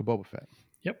and Book of Boba Fett.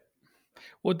 Yep.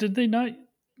 Well, did they not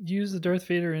use the Darth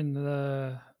Vader in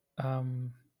the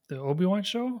Obi-Wan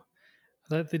show? I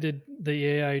thought they did the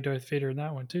AI Darth Vader in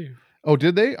that one too. Oh,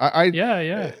 did they? Yeah,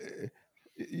 yeah.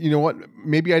 You know what?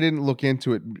 Maybe I didn't look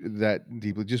into it that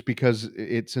deeply, just because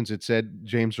since it said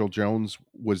James Earl Jones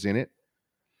was in it.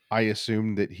 I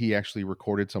assumed that he actually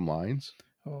recorded some lines.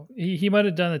 Oh, he might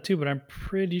have done it too, but I'm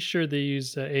pretty sure they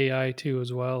used AI too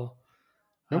as well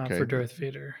for Okay, Darth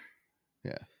Vader.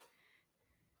 yeah,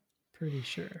 Pretty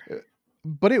sure.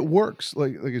 but it works.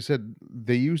 Like I said,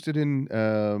 they used it in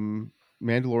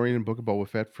Mandalorian and Book of Boba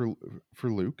Fett for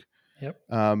Luke,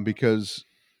 Yep. because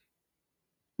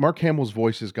Mark Hamill's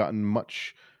voice has gotten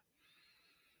much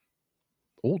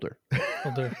older.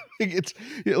 Older. It's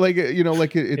like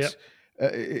Yep.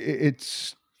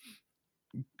 it's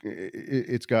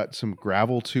It's got some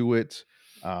gravel to it.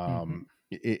 Mhm.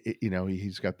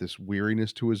 He's got this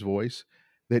weariness to his voice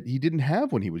that he didn't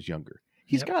have when he was younger.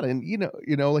 He's Yep. got an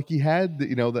like he had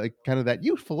the kind of that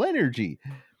youthful energy.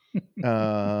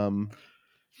 Um,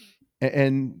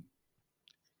 and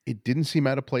it didn't seem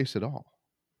out of place at all.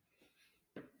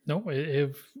 No,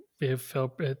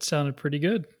 it sounded pretty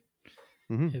good.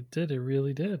 Mhm. It did. It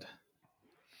really did.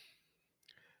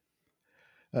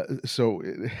 So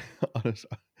on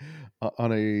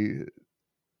on a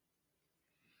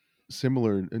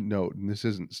similar note, and this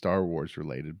isn't Star Wars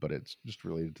related, but it's just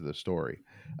related to the story.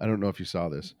 I don't know if you saw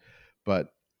this,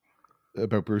 but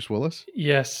about Bruce Willis.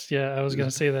 Yes, yeah, I was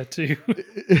gonna say that too.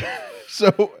 So,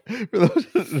 for those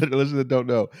that are listening that don't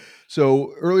know,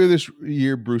 so earlier this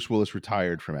year, Bruce Willis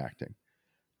retired from acting,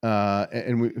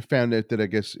 and we found out that I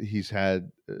guess he's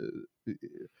had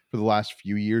for the last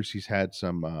few years he's had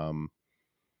some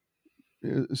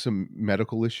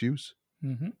medical issues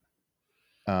Mhm.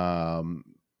 um,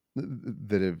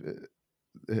 that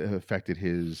have affected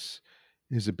his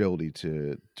ability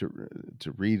to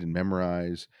read and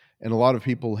memorize. And a lot of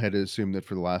people had assumed that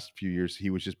for the last few years he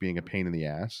was just being a pain in the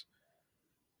ass,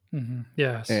 Mhm.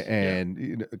 Yes. Yeah.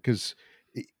 and because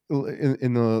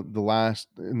in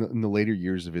the later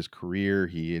years of his career,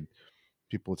 he had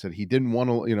people had said he didn't want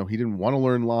to he didn't want to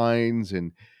learn lines,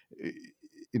 and eh,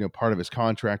 part of his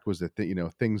contract was that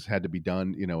things had to be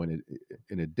done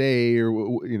in a day, or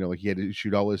like he had to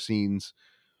shoot all his scenes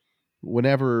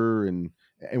whenever, and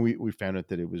we found out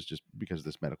that it was just because of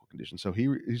this medical condition. So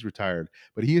he's retired,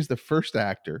 but he is the first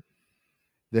actor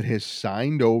that has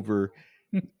signed over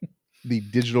the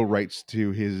digital rights to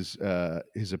his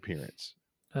appearance,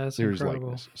 That's his incredible.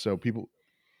 likeness. So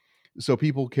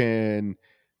people can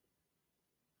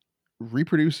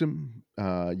reproduce him,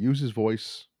 use his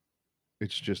voice.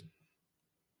 It's just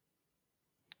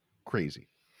crazy.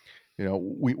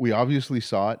 We obviously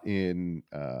saw it in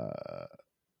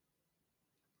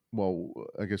well,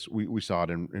 I guess we saw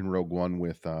it in Rogue One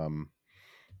with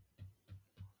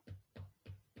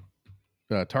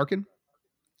Tarkin.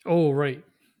 Oh, right.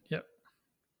 Yep.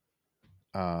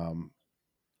 Um,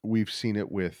 we've seen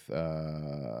it with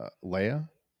Leia.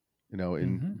 In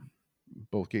Mhm.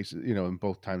 both cases, in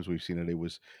both times we've seen it, it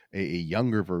was a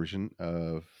younger version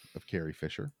of Carrie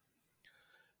Fisher.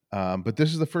 But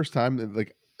this is the first time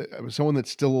that someone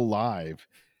that's still alive,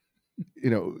 you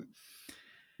know,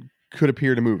 could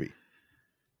appear in a movie.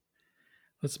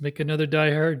 Let's make another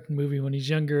Die Hard movie when he's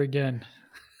younger again.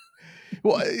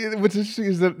 Well, what's interesting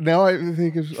is that now I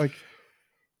think is like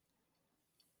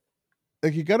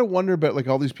you got to wonder about like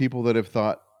all these people that have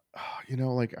thought,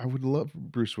 oh, like I would love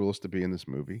Bruce Willis to be in this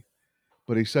movie,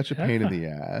 but he's such a pain in Yeah. the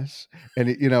ass, and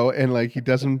and like he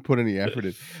doesn't put any effort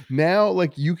in. Now,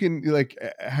 like you can like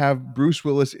have Bruce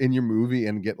Willis in your movie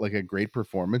and get like a great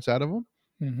performance out of him,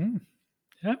 Mhm.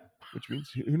 Yeah. which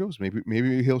means who knows,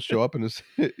 maybe he'll show up in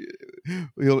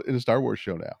he'll in a Star Wars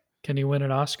show now. Can he win an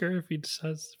Oscar if he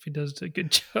does a good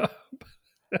job?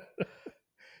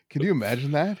 Can you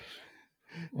imagine that?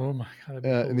 Oh my god, that'd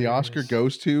be And the Oscar hilarious.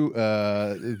 goes to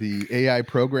the AI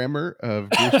programmer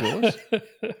of Bruce Willis.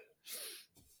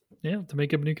 Yeah, to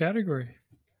make up a new category.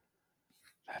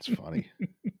 That's funny.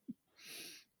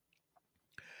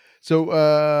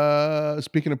 So,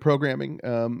 speaking of programming,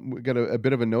 we got a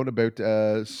bit of a note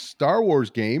about Star Wars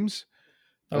games.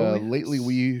 Oh Lately,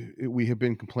 yes. we have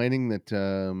been complaining that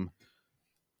that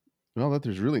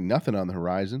there's really nothing on the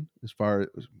horizon as far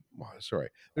as well, sorry,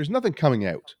 there's nothing coming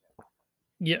out.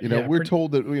 Yeah, yeah, We're pretty,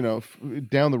 told that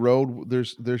down the road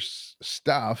there's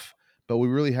stuff, but we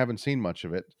really haven't seen much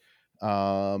of it.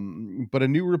 But a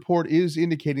new report is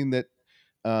indicating that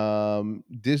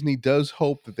Disney does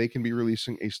hope that they can be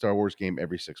releasing a Star Wars game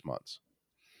every 6 months.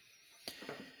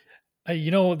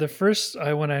 the first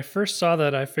I when I first saw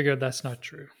that, I figured that's not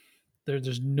true.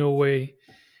 There's no way.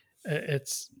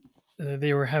 It's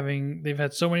they've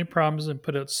had so many problems and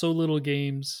put out so little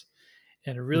games,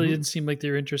 and it really Hmm. didn't seem like they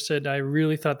were interested. I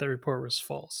really thought that report was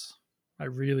false. I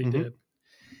really Hmm. did,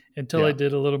 until I Yeah.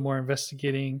 did a little more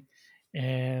investigating,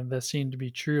 and that seemed to be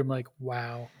true. I'm like,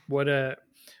 wow, what a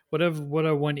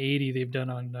 180 they've done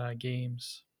on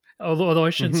games. Although I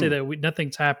shouldn't say Hmm. that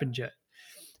nothing's happened yet,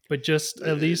 but just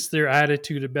at least their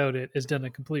attitude about it has done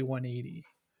a complete 180.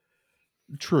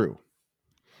 True.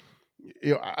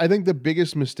 I think the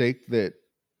biggest mistake that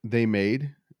they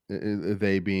made,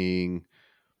 they being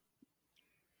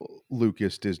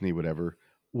Lucas, Disney, whatever,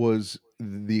 was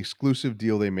the exclusive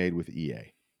deal they made with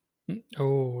EA.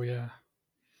 Oh yeah,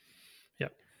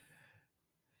 yep.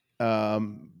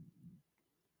 Um,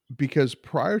 because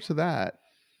prior to that,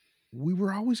 we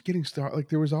were always getting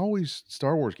there was always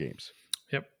Star Wars games.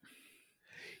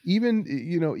 even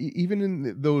even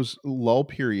in those lull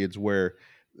periods where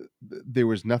there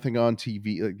was nothing on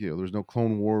TV, like, there was no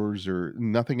Clone Wars or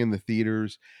nothing in the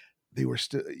theaters. They were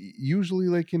still usually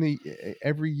like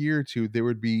every year or two there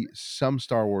would be some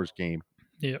Star Wars game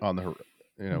Yep. on the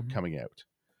Hmm. coming out.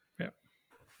 Yep.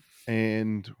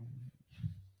 And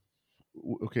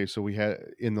okay, so we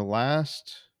had in the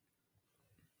last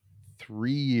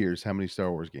 3 years, how many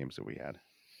Star Wars games have we had?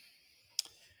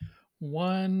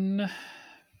 One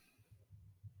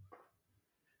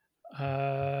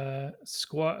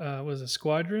was it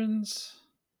Squadrons?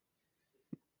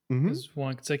 Hmm. Was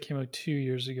one because that came out 2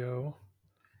 years ago,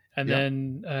 and Yeah.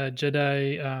 then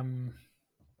Jedi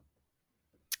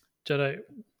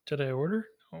Jedi Order.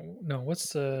 Oh, no,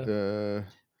 what's the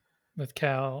uh with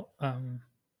Cal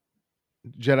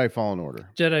Jedi Fallen Order,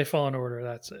 Jedi Fallen Order?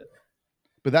 That's it.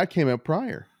 but that came out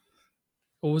prior.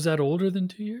 Oh, was that older than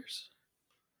 2 years?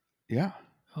 Yeah.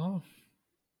 Oh,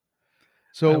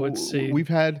 I would So say we've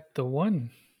had, the one.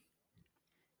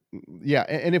 yeah,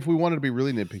 and if we wanted to be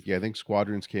really nitpicky, I think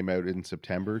Squadrons came out in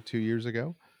September 2 years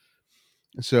ago.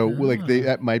 So like Ah,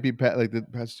 that might be like the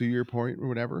past 2 year point or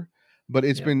whatever. But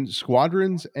it's yep. been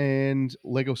Squadrons and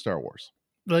Lego Star Wars,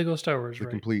 Lego Star Wars, the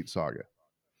right? complete saga.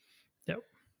 Yep.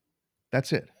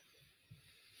 That's it.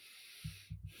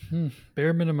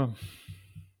 Bare minimum.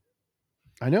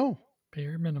 I know.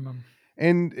 Bare minimum.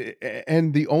 And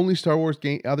and the only Star Wars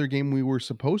other game we were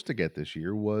supposed to get this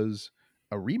year was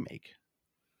a remake.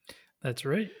 That's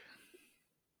right.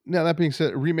 Now that being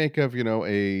said, a remake of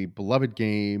a beloved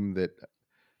game that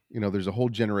there's a whole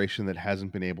generation that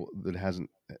hasn't had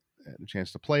a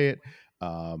chance to play it.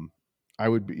 Um, I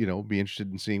would be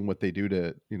interested in seeing what they do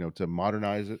to to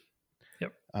modernize it.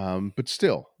 Yep. But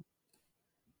still,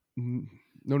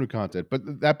 no new content.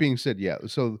 But that being said, yeah.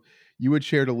 So you had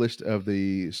shared a list of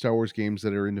the Star Wars games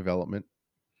that are in development.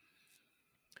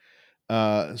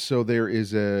 So there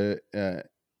is a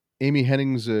Amy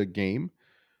Hennig's game,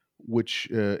 which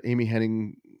Amy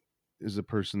Hennig is the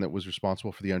person that was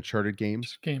responsible for the Uncharted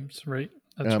games, Games, right?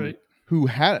 That's um, right. who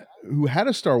had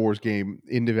a Star Wars game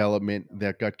in development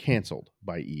that got canceled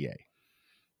by EA,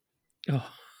 Oh,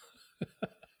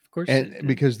 of course they and did.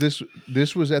 because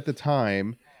this was at the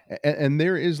time, and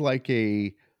there is like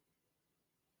a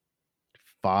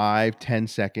 5-10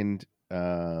 second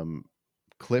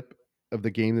clip of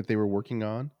the game that they were working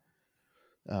um,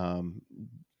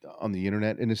 on the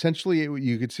internet, and essentially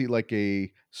you could see like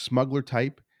a smuggler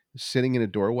type sitting in a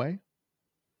doorway,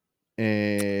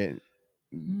 and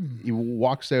Hmm. he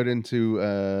walks out into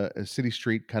a city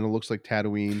street, kind of looks like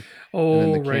Tatooine, and then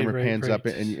Oh, the right, camera right, pans up,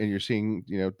 right. and you're seeing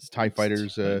Tie It's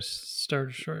fighters, Star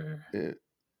Destroyer. uh,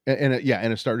 and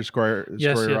a Star Yes, destroyer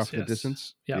yes, off in the yes.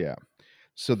 distance. Yep. Yeah,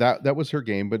 so that was her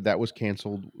game, but that was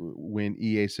canceled when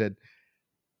EA said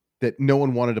that no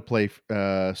one wanted to play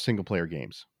single player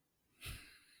games.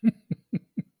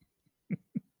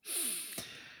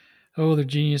 Oh, they're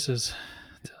geniuses.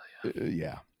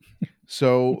 Yeah.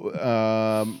 So,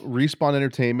 Respawn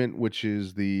Entertainment, which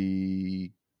is the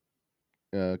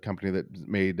company that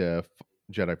made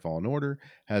Jedi Fallen Order,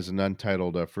 has an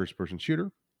untitled first-person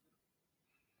shooter.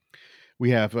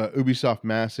 We have Ubisoft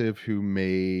Massive, who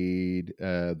made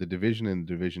The Division and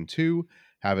The Division 2,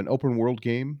 have an open world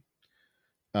game.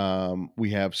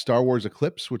 We have Star Wars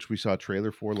Eclipse, which we saw a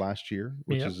trailer for last year,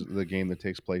 which Yep. is the game that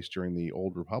takes place during the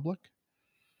Old Republic.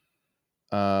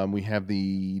 We have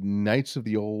the Knights of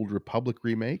the Old Republic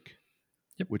remake,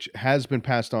 Yep. which has been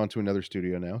passed on to another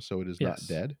studio now, so it is not Yes.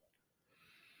 dead.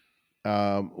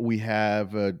 We have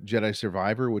Jedi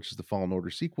Survivor, which is the Fallen Order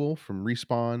sequel from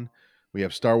Respawn. We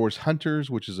have Star Wars Hunters,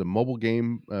 which is a mobile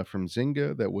game from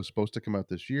Zynga that was supposed to come out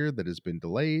this year that has been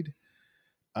delayed.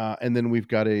 And then we've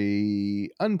got a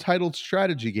untitled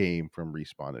strategy game from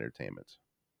Respawn Entertainment.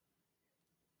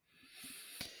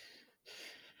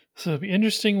 So it'll be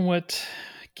interesting what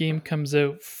game comes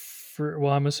out for.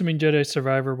 Well, I'm assuming Jedi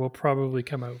Survivor will probably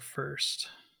come out first,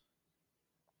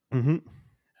 Hmm.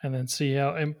 and then see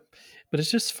how. But it's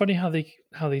just funny how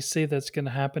they say that's going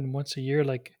to happen once a year.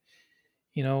 Like,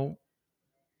 you know,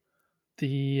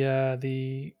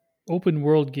 the open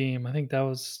world game. I think that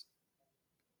was.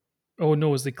 Oh no,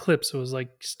 it was the Eclipse. It was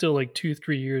like still like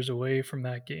 2-3 years away from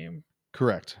that game.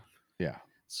 Correct. Yeah.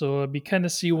 So it'd be kind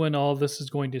of see when all this is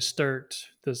going to start.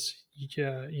 This,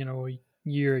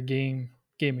 year a game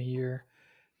a year.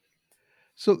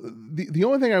 So the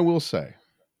only thing I will say,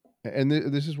 and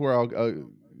this is where I'll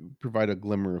provide a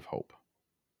glimmer of hope,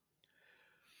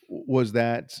 was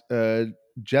that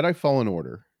Jedi Fallen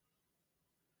Order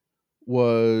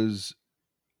was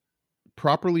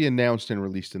properly announced and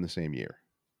released in the same year.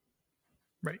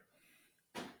 Right.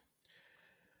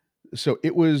 So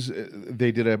it was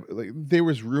they did a like there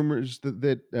was rumors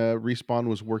that Respawn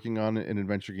was working on an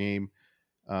adventure game.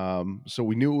 So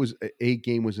we knew it was a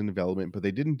game was in development, but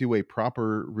they didn't do a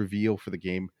proper reveal for the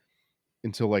game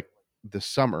until like the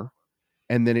summer,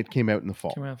 and then it came out in the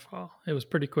Came fall. out fall. It was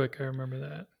pretty quick. I remember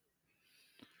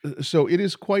that. So it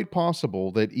is quite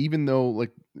possible that even though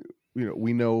like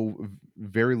we know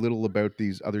very little about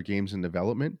these other games in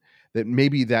development, that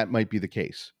maybe that might be the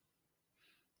case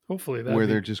Hopefully that'd where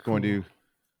be they're just going cool. to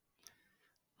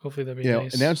Hopefully that'd be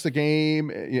nice. announce the game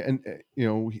and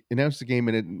announce the game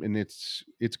and it's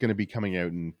going to be coming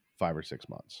out in 5 or 6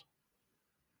 months,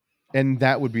 and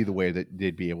that would be the way that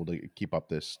they'd be able to keep up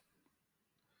this.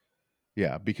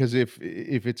 Yeah, because if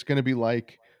it's going to be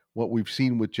like what we've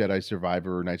seen with Jedi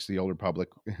Survivor or Knights of the Old Republic,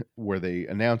 where they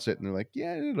announce it and they're like,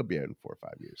 yeah, it'll be out in 4 or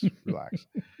 5 years, relax.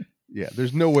 Yeah,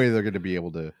 there's no way they're going to be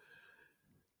able to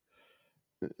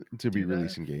be Do that.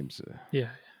 releasing games. Yeah,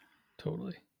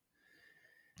 totally.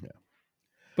 Yeah.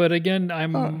 But again, Uh,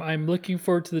 I'm looking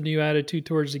forward to the new attitude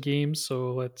towards the game.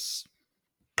 So let's.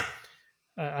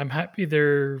 I'm happy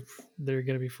they're going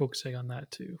to be focusing on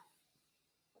that too.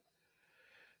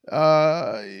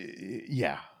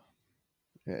 yeah.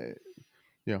 Uh,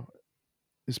 you know,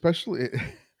 especially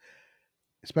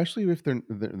especially if they're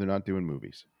not doing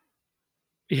movies,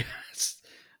 Yes.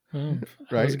 right?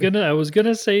 I was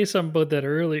gonna say something about that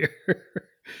earlier.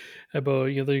 About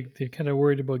they're kind of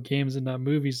worried about games and not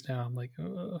movies now. I'm like,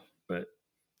 but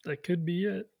that could be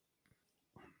it.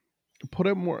 Put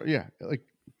up more, yeah. Like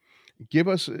give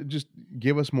us just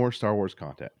give us more Star Wars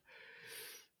content.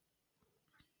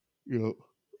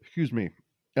 Excuse me.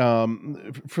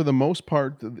 For the most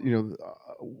part,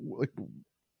 like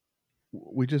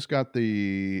we just got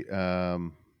the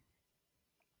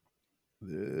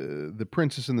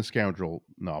Princess and the Scoundrel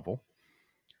novel,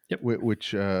 Yep.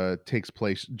 which takes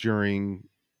place during,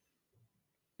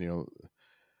 you know,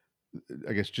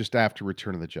 I guess just after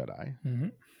Return of the Jedi.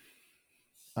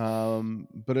 Hmm.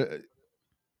 But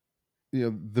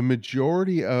the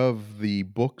majority of the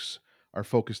books are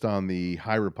focused on the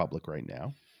High Republic right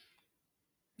now.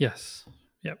 Yes.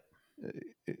 Yep.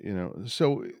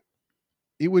 So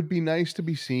it would be nice to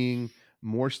be seeing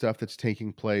more stuff that's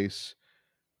taking place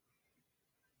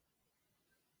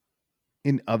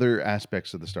in other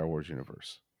aspects of the Star Wars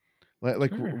universe.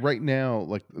 Like Sure. right now,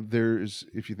 like there's,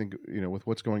 if you think, with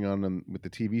what's going on with the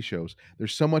TV shows,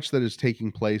 there's so much that is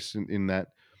taking place in that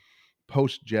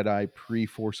post Jedi, pre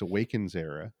Force Awakens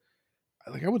era.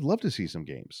 Like I would love to see some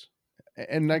games,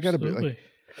 and I got to be like,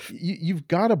 Absolutely. you've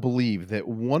got to believe that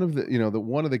one of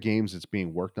the games that's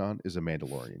being worked on is a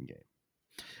Mandalorian game.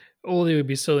 Oh, they would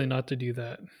be silly not to do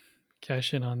that.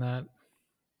 Cash in on that.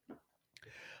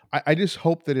 I just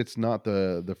hope that it's not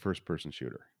the first person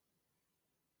shooter.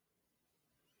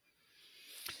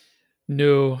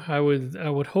 No, I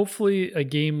would hopefully a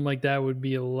game like that would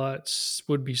be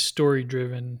would be story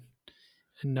driven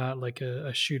and not like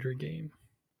a shooter game.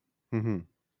 Hmm.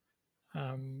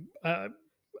 Um, uh,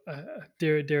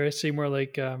 dare I say more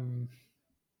like Knights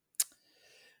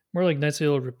of the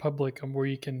Old Republic, where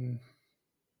you can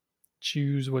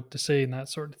choose what to say and that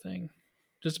sort of thing.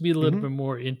 Just to be a little Hmm. bit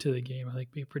more into the game, I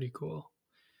think be pretty cool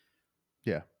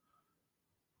Yeah.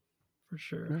 for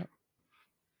sure.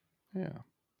 Yeah. Yeah.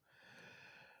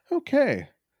 Okay.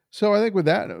 So I think with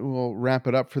that, we'll wrap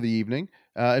it up for the evening.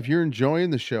 If you're enjoying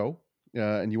the show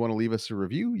and you want to leave us a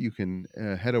review, you can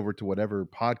head over to whatever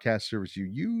podcast service you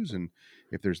use. And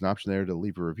if there's an option there to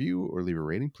leave a review or leave a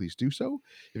rating, please do so.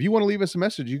 If you want to leave us a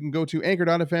message, you can go to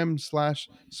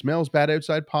anchor.fm/smells bad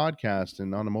outside podcast.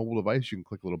 And on a mobile device, you can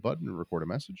click a little button and record a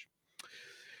message.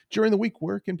 During the week,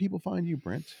 where can people find you,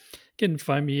 Brent? You can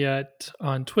find me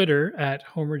on Twitter at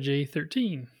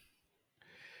HomerJ13.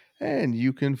 And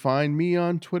you can find me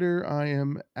on Twitter. I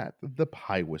am at the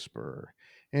Pie Whisperer.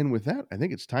 And with that, I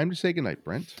think it's time to say goodnight,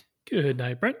 Brent. Good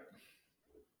night, Brent.